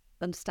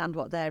 understand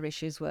what their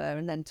issues were,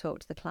 and then talk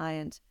to the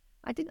client.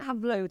 I didn't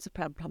have loads of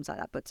problems like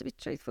that, but to be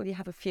truthful, you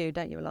have a few,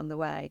 don't you, along the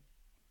way.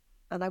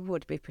 And I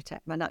would be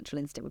my natural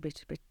instinct would be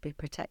to be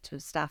protective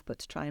of staff, but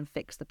to try and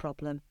fix the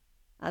problem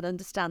and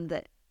understand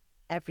that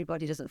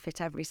everybody doesn't fit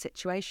every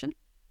situation.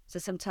 So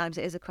sometimes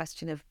it is a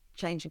question of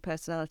changing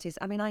personalities.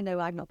 I mean, I know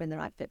I've not been the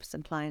right fit for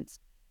some clients.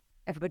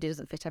 Everybody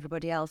doesn't fit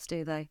everybody else,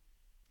 do they?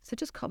 So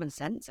just common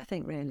sense, I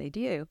think, really. Do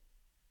you?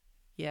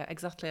 Yeah,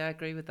 exactly. I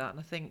agree with that. And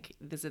I think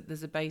there's a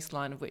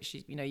baseline of which,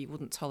 you know, you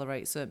wouldn't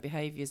tolerate certain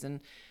behaviours. And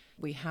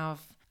we have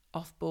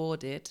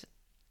off-boarded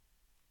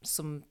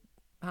some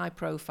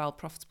high-profile,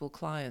 profitable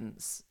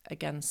clients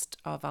against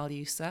our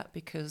value set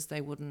because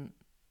they wouldn't,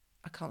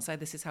 I can't say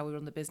this is how we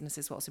run the business,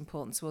 is what's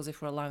important to us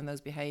if we're allowing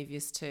those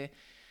behaviours to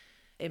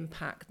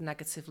impact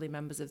negatively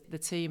members of the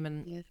team.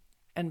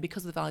 And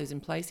because the values in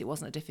place, it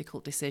wasn't a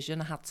difficult decision.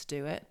 I had to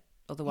do it.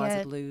 Otherwise,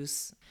 I'd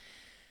lose,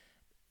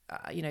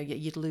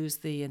 you'd lose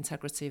the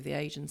integrity of the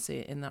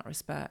agency in that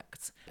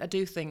respect. I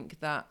do think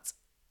that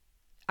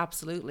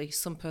absolutely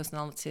some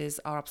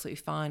personalities are absolutely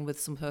fine with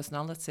some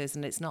personalities,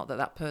 and it's not that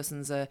that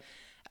person's a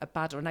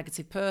bad or a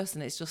negative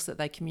person, it's just that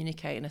they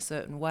communicate in a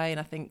certain way. And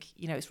I think,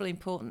 you know, it's really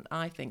important,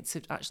 I think,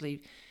 to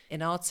actually,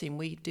 in our team,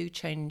 we do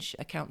change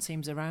account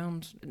teams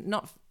around,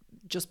 not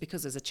just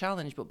because there's a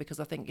challenge, but because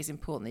I think it's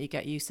important that you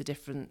get used to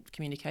different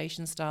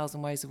communication styles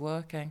and ways of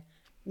working.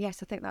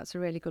 Yes, I think that's a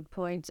really good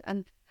point.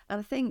 And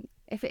I think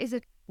if it is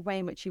a way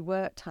in which you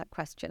work type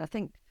question, I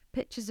think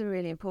pitches are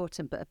really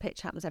important, but a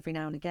pitch happens every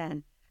now and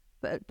again.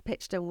 But a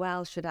pitch done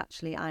well should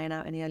actually iron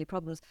out any early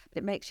problems.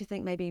 But it makes you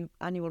think maybe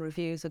annual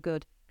reviews are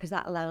good because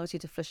that allows you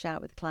to flush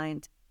out with the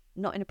client,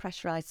 not in a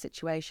pressurised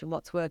situation,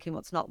 what's working,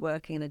 what's not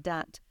working, and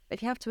adapt. But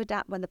if you have to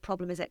adapt when the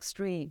problem is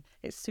extreme,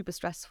 it's super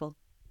stressful.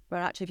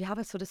 Where actually if you have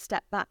a sort of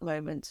step back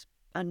moment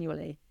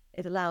annually,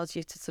 it allows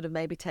you to sort of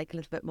maybe take a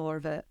little bit more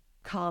of a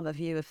calmer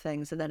view of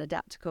things and then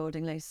adapt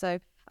accordingly. So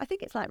I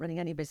think it's like running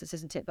any business,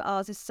 isn't it? But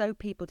ours is so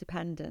people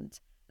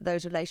dependent.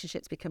 Those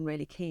relationships become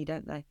really key,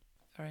 don't they?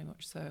 very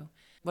much so.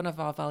 One of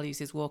our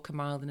values is walk a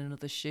mile in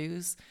another's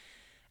shoes.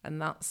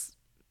 And that's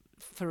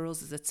for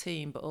us as a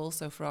team, but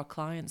also for our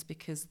clients,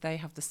 because they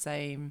have the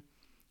same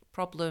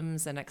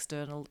problems and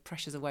external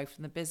pressures away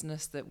from the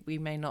business that we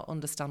may not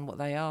understand what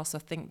they are. So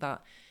I think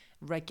that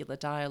regular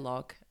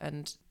dialogue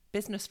and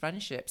business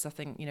friendships, I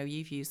think,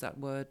 you've used that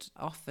word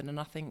often. And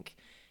I think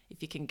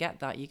if you can get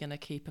that, you're going to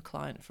keep a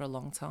client for a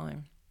long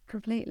time.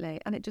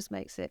 Completely. And it just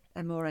makes it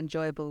a more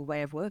enjoyable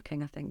way of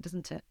working, I think,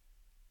 doesn't it?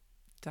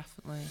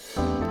 Definitely.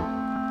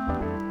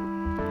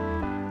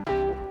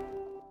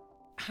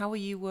 How are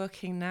you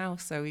working now?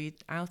 So you're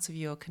out of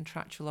your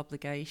contractual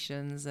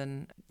obligations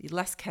and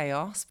less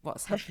chaos.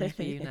 What's happening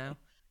for you now?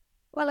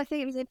 Well, I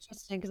think it was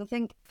interesting because I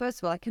think, first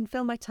of all, I can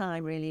fill my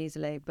time really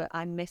easily, but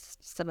I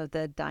missed some of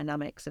the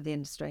dynamics of the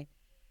industry.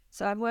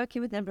 So I'm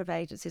working with a number of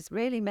agencies,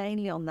 really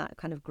mainly on that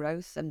kind of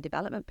growth and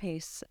development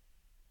piece.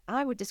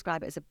 I would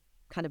describe it as a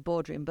kind of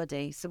boardroom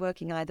buddy. So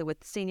working either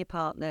with senior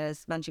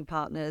partners, managing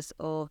partners,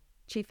 or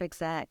chief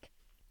exec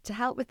to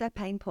help with their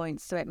pain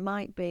points. So it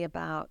might be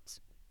about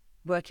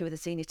working with a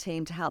senior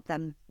team to help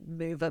them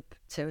move up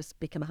to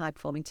become a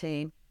high-performing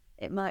team.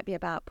 It might be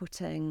about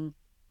putting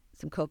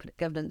some corporate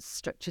governance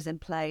structures in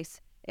place.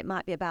 It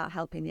might be about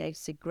helping the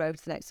agency grow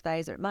to the next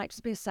phase, or it might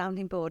just be a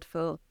sounding board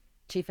for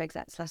chief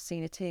exec /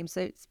 senior team. So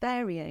it's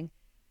varying,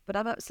 but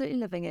I'm absolutely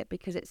loving it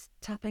because it's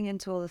tapping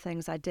into all the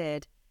things I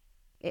did.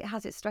 It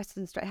has its stresses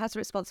and it has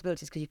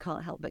responsibilities because you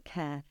can't help but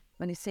care.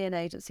 When you see an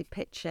agency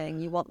pitching,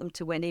 you want them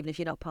to win, even if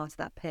you're not part of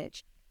that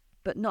pitch.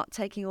 But not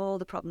taking all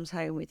the problems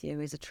home with you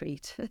is a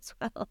treat as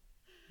well.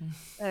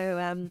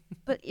 So,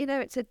 but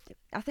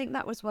I think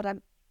that was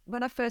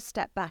when I first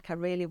stepped back, I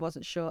really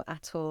wasn't sure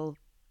at all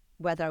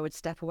whether I would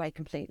step away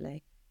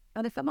completely.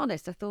 And if I'm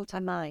honest, I thought I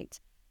might.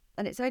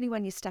 And it's only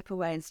when you step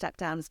away and step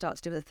down and start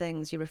to do other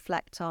things, you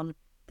reflect on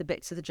the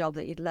bits of the job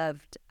that you'd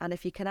loved. And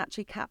if you can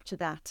actually capture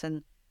that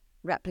and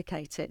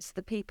replicate it, so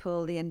the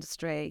people, the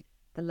industry,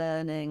 the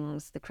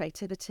learnings, the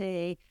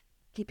creativity,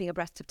 keeping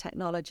abreast of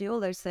technology, all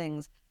those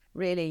things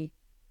really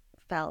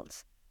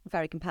felt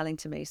very compelling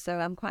to me. So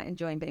I'm quite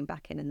enjoying being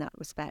back in that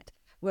respect,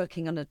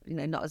 working on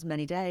not as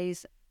many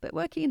days, but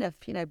working enough,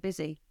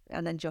 busy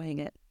and enjoying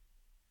it.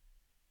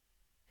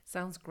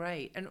 Sounds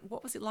great. And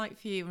what was it like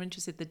for you? I'm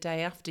interested, the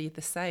day after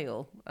the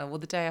sale, or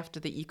the day after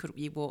that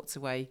you walked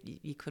away,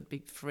 you could be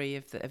free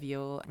of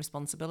your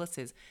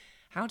responsibilities.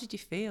 How did you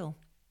feel?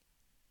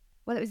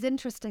 Well, it was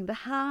interesting. The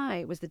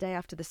high was the day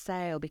after the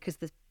sale because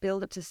the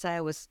build up to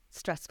sale was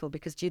stressful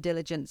because due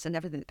diligence and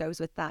everything that goes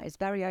with that is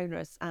very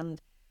onerous.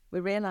 And we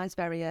realised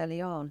very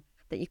early on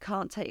that you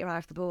can't take your eye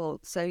off the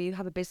ball. So you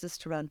have a business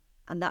to run.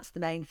 And that's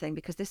the main thing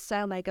because this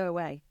sale may go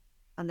away,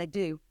 and they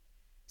do.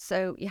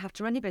 So you have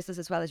to run your business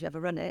as well as you ever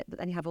run it. But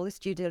then you have all this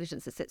due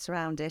diligence that sits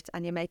around it,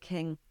 and you're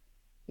making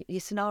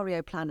your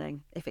scenario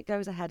planning. If it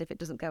goes ahead, if it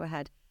doesn't go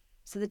ahead.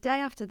 So the day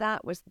after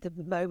that was the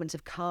moment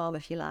of calm,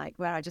 if you like,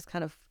 where I just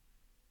kind of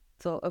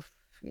thought of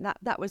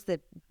that was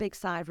the big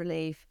sigh of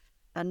relief.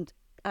 And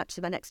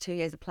actually my next 2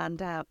 years are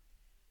planned out.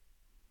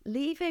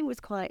 Leaving was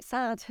quite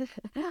sad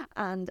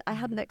and I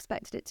hadn't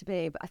expected it to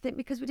be, but I think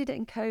because we did it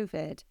in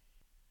COVID,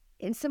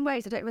 in some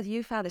ways, I don't know whether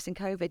you found this in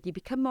COVID, you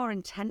become more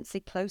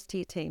intensely close to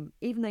your team,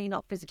 even though you're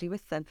not physically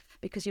with them,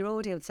 because you're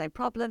all dealing with the same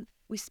problem.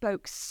 We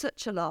spoke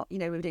such a lot, we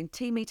were doing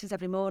team meetings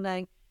every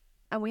morning,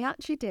 and we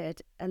actually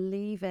did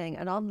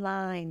an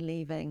online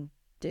leaving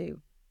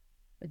do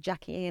with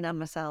Jackie, Ian and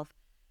myself,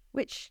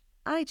 which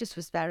I just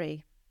was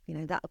very,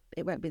 that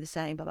it won't be the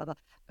same, blah, blah, blah.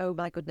 Oh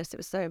my goodness, it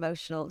was so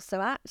emotional.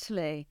 So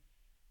actually,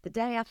 the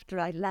day after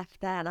I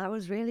left then, I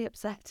was really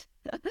upset.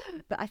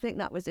 But I think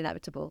that was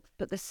inevitable.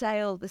 But the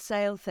sale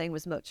thing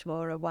was much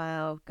more a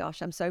wow,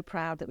 gosh, I'm so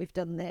proud that we've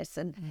done this.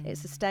 And it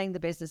sustained the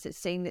business. It's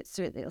seen it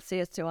through, it'll see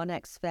us to our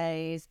next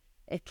phase.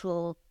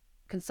 It'll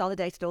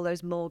consolidate all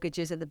those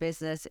mortgages in the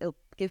business. It'll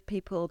give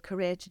people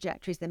career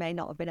trajectories they may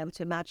not have been able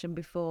to imagine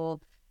before.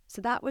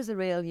 So that was a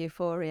real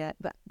euphoria.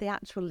 But the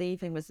actual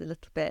leaving was a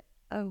little bit,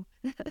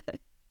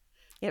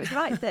 it was the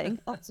right thing.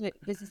 Absolutely,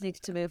 business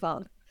needed to move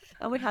on.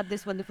 And we had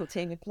this wonderful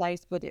team in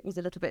place, but it is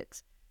a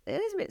bit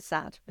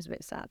sad. It was a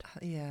bit sad.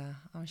 Yeah,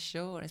 I'm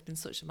sure. It's been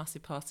such a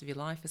massive part of your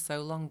life for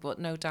so long, but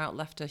no doubt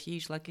left a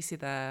huge legacy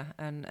there.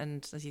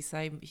 And as you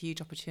say,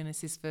 huge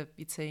opportunities for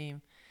your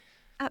team.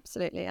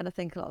 Absolutely. And I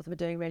think a lot of them are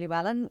doing really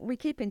well. And we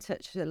keep in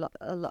touch a lot.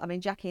 I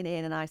mean, Jackie and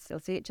Ian and I still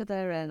see each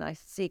other, and I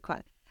see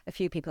quite a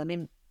few people. I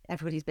mean,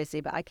 everybody's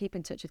busy, but I keep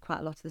in touch with quite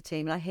a lot of the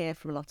team, and I hear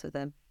from a lot of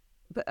them.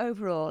 But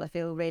overall, I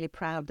feel really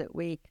proud that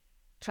we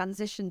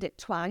transitioned it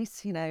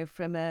twice,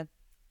 from a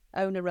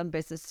owner-run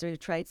business through a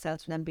trade sale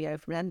to an MBO,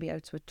 from an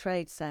MBO to a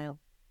trade sale.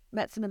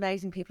 Met some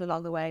amazing people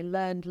along the way,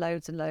 learned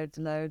loads and loads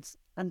and loads,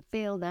 and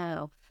feel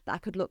now that I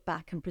could look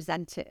back and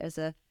present it as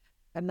a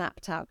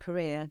mapped-out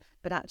career,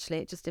 but actually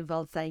it just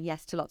involved saying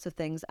yes to lots of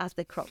things as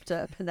they cropped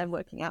up and then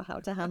working out how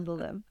to handle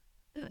them.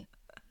 And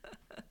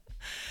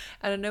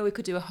I know we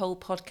could do a whole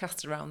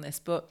podcast around this,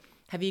 but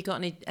have you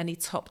got any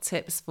top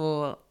tips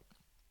for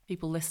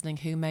people listening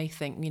who may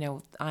think,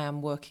 I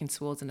am working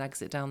towards an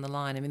exit down the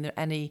line? I mean, are there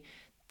any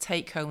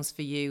take homes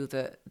for you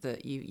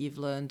that you've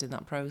learned in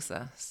that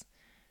process?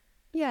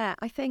 Yeah,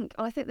 I think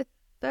the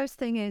first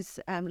thing is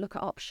look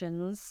at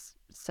options.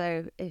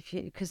 So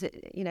because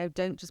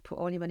don't just put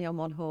all your money on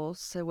one horse.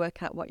 So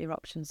work out what your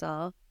options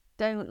are.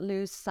 Don't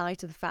lose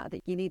sight of the fact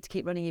that you need to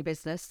keep running your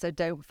business. So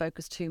don't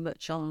focus too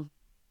much on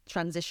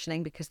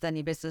transitioning, because then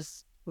your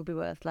business will be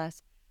worth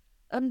less.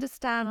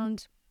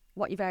 Understand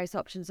what your various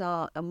options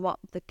are and what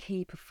the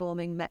key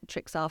performing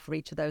metrics are for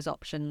each of those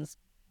options.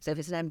 So if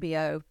it's an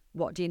MBO,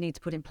 what do you need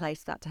to put in place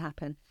for that to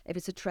happen? If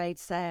it's a trade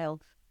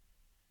sale,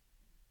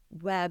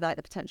 where might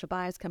the potential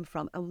buyers come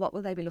from and what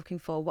will they be looking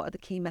for? What are the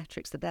key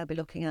metrics that they'll be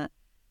looking at?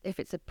 If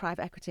it's a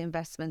private equity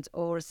investment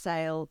or a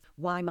sale,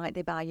 why might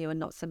they buy you and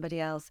not somebody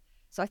else?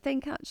 So I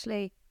think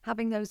actually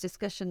having those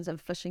discussions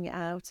and flushing it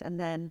out, and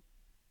then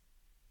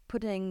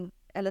putting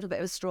a little bit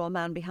of a straw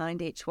man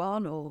behind each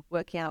one, or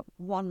working out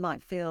one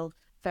might feel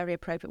very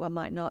appropriate, one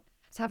might not.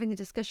 So having the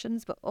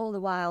discussions, but all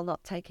the while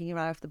not taking your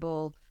eye off the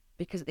ball,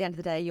 because at the end of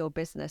the day, your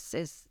business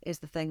is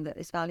the thing that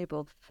is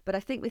valuable. But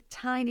I think with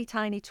tiny,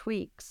 tiny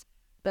tweaks,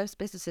 those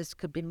businesses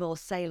could be more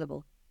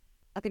saleable.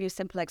 I'll give you a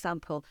simple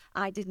example.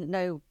 I didn't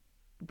know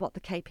what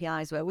the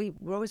KPIs were. We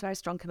were always very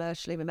strong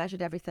commercially. We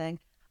measured everything.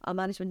 Our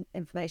management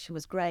information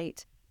was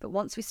great. But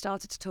once we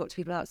started to talk to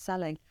people about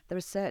selling, there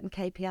are certain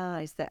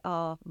KPIs that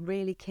are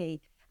really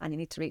key, and you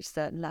need to reach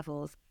certain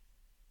levels.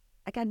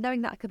 Again,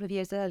 knowing that a couple of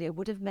years earlier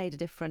would have made a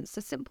difference. So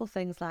simple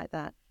things like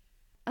that.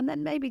 And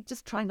then maybe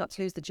just try not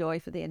to lose the joy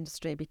for the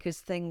industry, because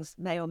things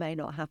may or may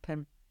not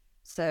happen.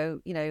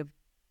 So,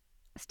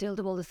 still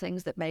do all the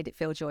things that made it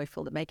feel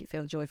joyful, that make it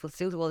feel joyful.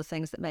 Still do all the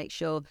things that make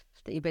sure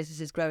that your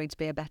business is growing to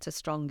be a better,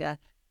 stronger,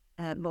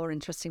 more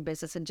interesting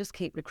business, and just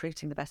keep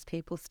recruiting the best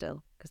people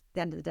still. Because at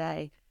the end of the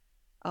day,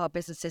 our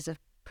businesses are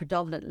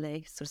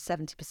predominantly sort of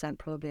 70%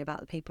 probably about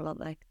the people, aren't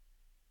they?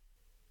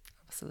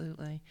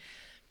 Absolutely.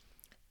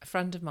 A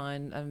friend of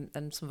mine,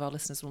 and some of our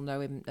listeners will know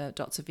him,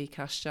 Dr.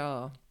 Vikas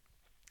Shah,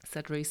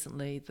 said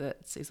recently that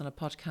he's on a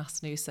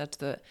podcast, and he said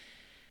that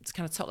it's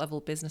kind of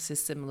top-level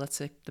businesses similar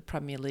to the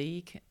Premier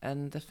League,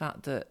 and the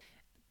fact that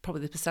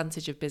probably the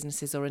percentage of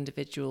businesses or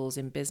individuals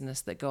in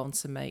business that go on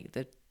to make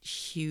the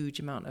huge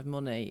amount of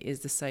money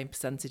is the same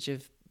percentage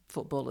of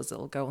footballers that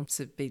will go on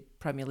to be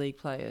Premier League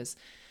players.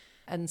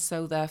 And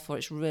so therefore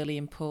it's really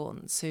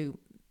important to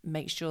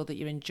make sure that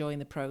you're enjoying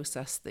the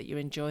process, that you're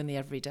enjoying the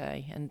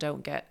everyday, and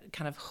don't get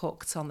kind of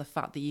hooked on the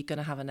fact that you're going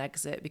to have an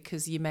exit,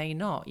 because you may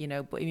not,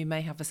 but you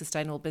may have a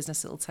sustainable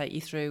business that will take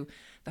you through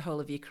the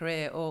whole of your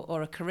career,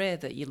 or a career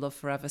that you love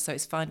forever. So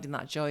it's finding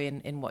that joy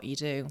in what you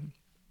do.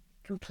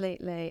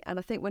 Completely. And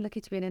I think we're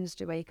lucky to be in an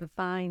industry where you can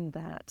find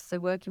that. So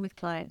working with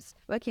clients,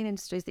 working in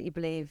industries that you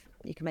believe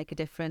you can make a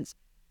difference,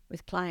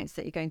 with clients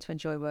that you're going to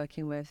enjoy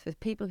working with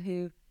people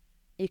who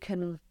you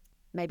can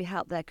maybe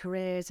help their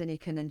careers and you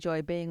can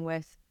enjoy being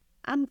with,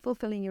 and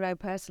fulfilling your own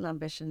personal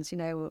ambitions.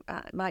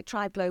 My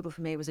Tribe Global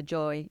for me was a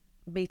joy.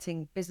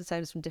 Meeting business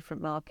owners from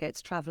different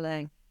markets,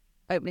 travelling,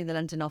 opening the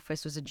London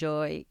office was a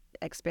joy,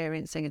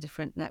 experiencing a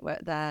different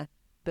network there,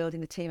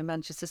 building the team in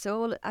Manchester.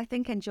 So I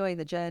think enjoying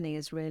the journey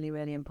is really,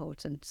 really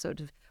important, sort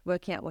of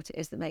working out what it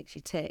is that makes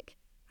you tick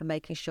and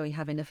making sure you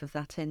have enough of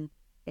that in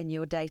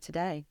your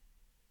day-to-day.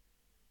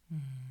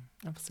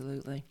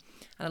 Absolutely.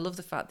 And I love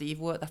the fact that you've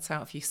worked that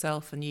out for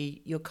yourself, and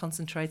you're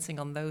concentrating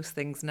on those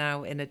things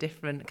now in a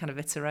different kind of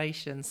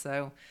iteration.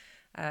 So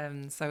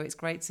it's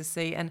great to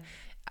see. And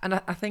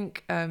I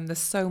think there's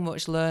so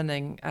much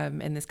learning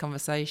in this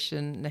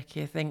conversation,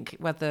 Nicky. I think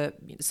whether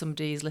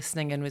somebody is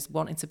listening and is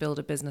wanting to build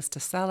a business to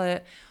sell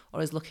it,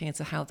 or is looking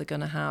into how they're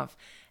going to have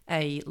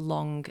a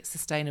long,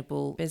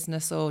 sustainable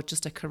business, or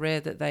just a career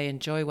that they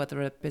enjoy,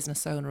 whether a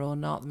business owner or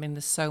not. I mean,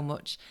 there's so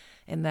much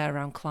in there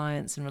around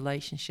clients and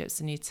relationships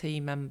and your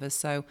team members.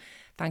 So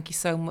thank you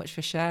so much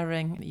for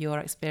sharing your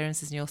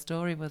experiences and your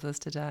story with us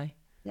today.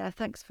 Yeah,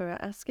 thanks for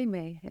asking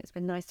me. It's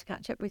been nice to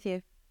catch up with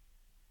you.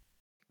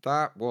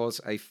 That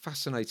was a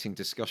fascinating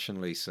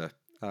discussion, Lisa.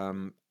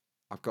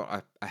 I've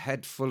got a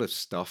head full of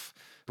stuff,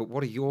 but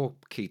what are your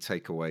key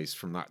takeaways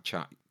from that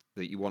chat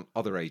that you want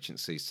other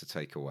agencies to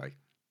take away?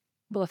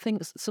 Well, I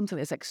think something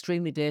that's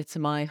extremely dear to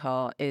my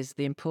heart is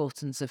the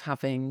importance of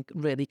having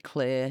really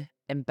clear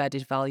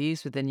embedded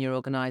values within your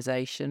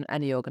organisation,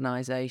 any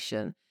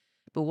organisation.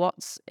 But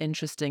what's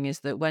interesting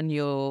is that when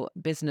your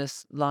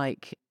business,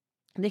 like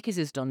Nicky's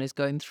has done, is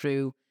going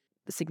through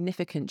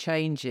significant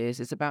changes,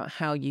 it's about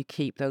how you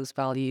keep those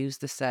values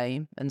the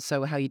same, and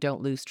so how you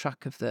don't lose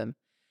track of them.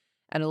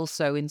 And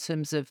also in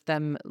terms of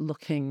them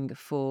looking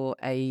for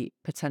a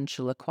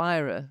potential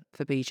acquirer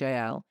for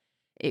BJL,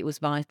 it was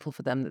vital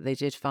for them that they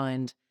did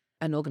find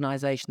an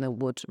organisation that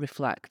would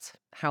reflect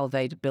how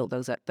they'd built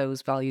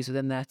those values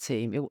within their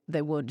team.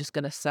 They weren't just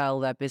going to sell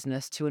their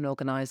business to an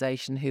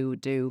organisation who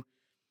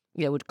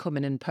would come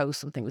in and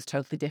post something that was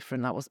totally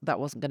different. That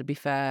wasn't going to be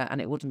fair, and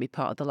it wouldn't be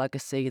part of the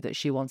legacy that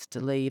she wanted to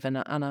leave. And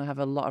I have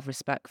a lot of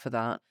respect for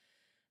that.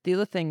 The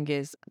other thing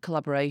is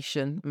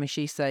collaboration. I mean,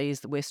 she says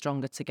that we're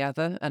stronger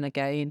together, and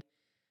again,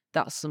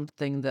 that's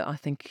something that I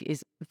think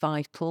is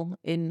vital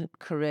in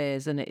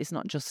careers, and it's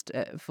not just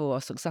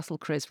for successful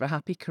careers, for a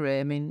happy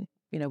career. I mean,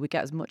 we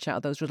get as much out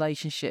of those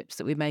relationships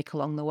that we make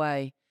along the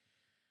way.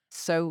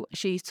 So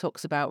she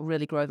talks about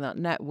really growing that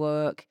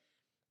network,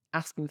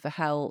 asking for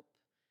help,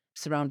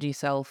 surrounding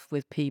yourself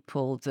with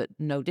people that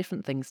know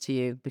different things to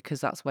you,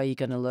 because that's where you're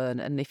going to learn.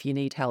 And if you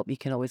need help, you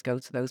can always go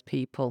to those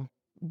people.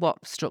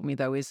 What struck me,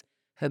 though, is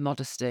her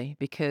modesty,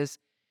 because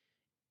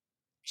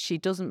she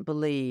doesn't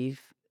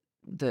believe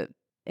that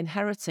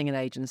inheriting an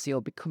agency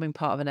or becoming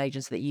part of an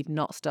agency that you've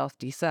not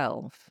started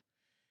yourself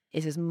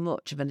is as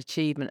much of an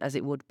achievement as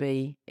it would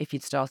be if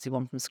you'd started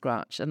one from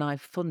scratch. And I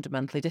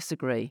fundamentally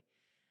disagree.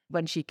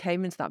 When she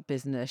came into that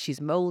business,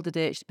 she's moulded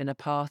it, she's been a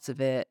part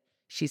of it,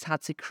 she's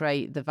had to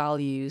create the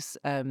values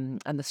and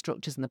the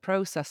structures and the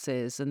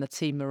processes and the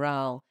team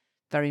morale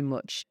very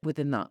much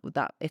within that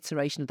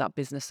iteration of that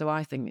business. So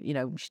I think,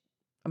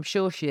 I'm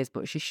sure she is,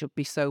 but she should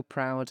be so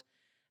proud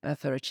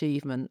of her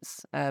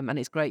achievements. And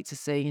it's great to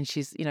see. And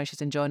she's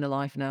enjoying her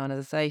life now. And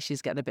as I say,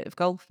 she's getting a bit of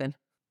golf in.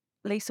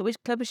 Lisa, which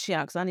club is she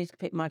at? Because I need to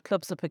pick my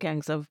clubs up again.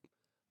 Because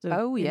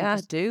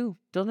Do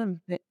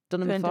Dunham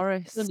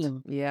Forest.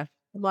 Dunham. Yeah.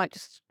 I might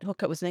just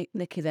hook up with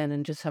Nicky then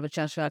and just have a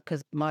chat with her,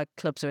 because my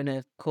clubs are in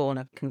a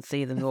corner. I can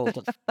see them all.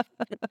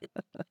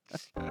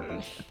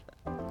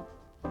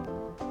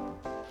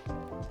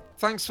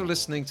 Thanks for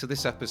listening to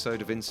this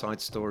episode of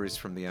Inside Stories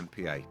from the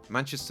MPA,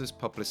 Manchester's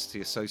Publicity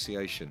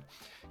Association.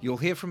 You'll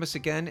hear from us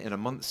again in a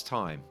month's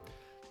time.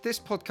 This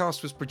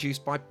podcast was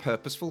produced by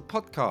Purposeful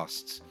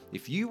Podcasts.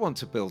 If you want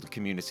to build a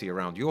community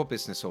around your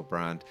business or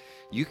brand,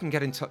 you can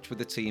get in touch with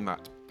the team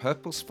at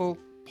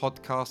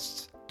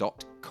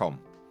purposefulpodcasts.com.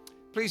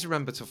 Please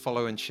remember to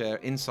follow and share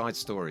Inside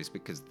Stories,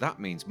 because that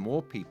means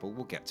more people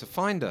will get to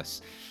find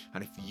us.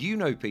 And if you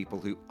know people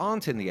who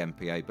aren't in the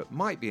MPA but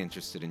might be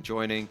interested in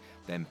joining,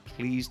 then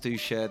please do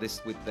share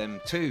this with them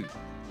too.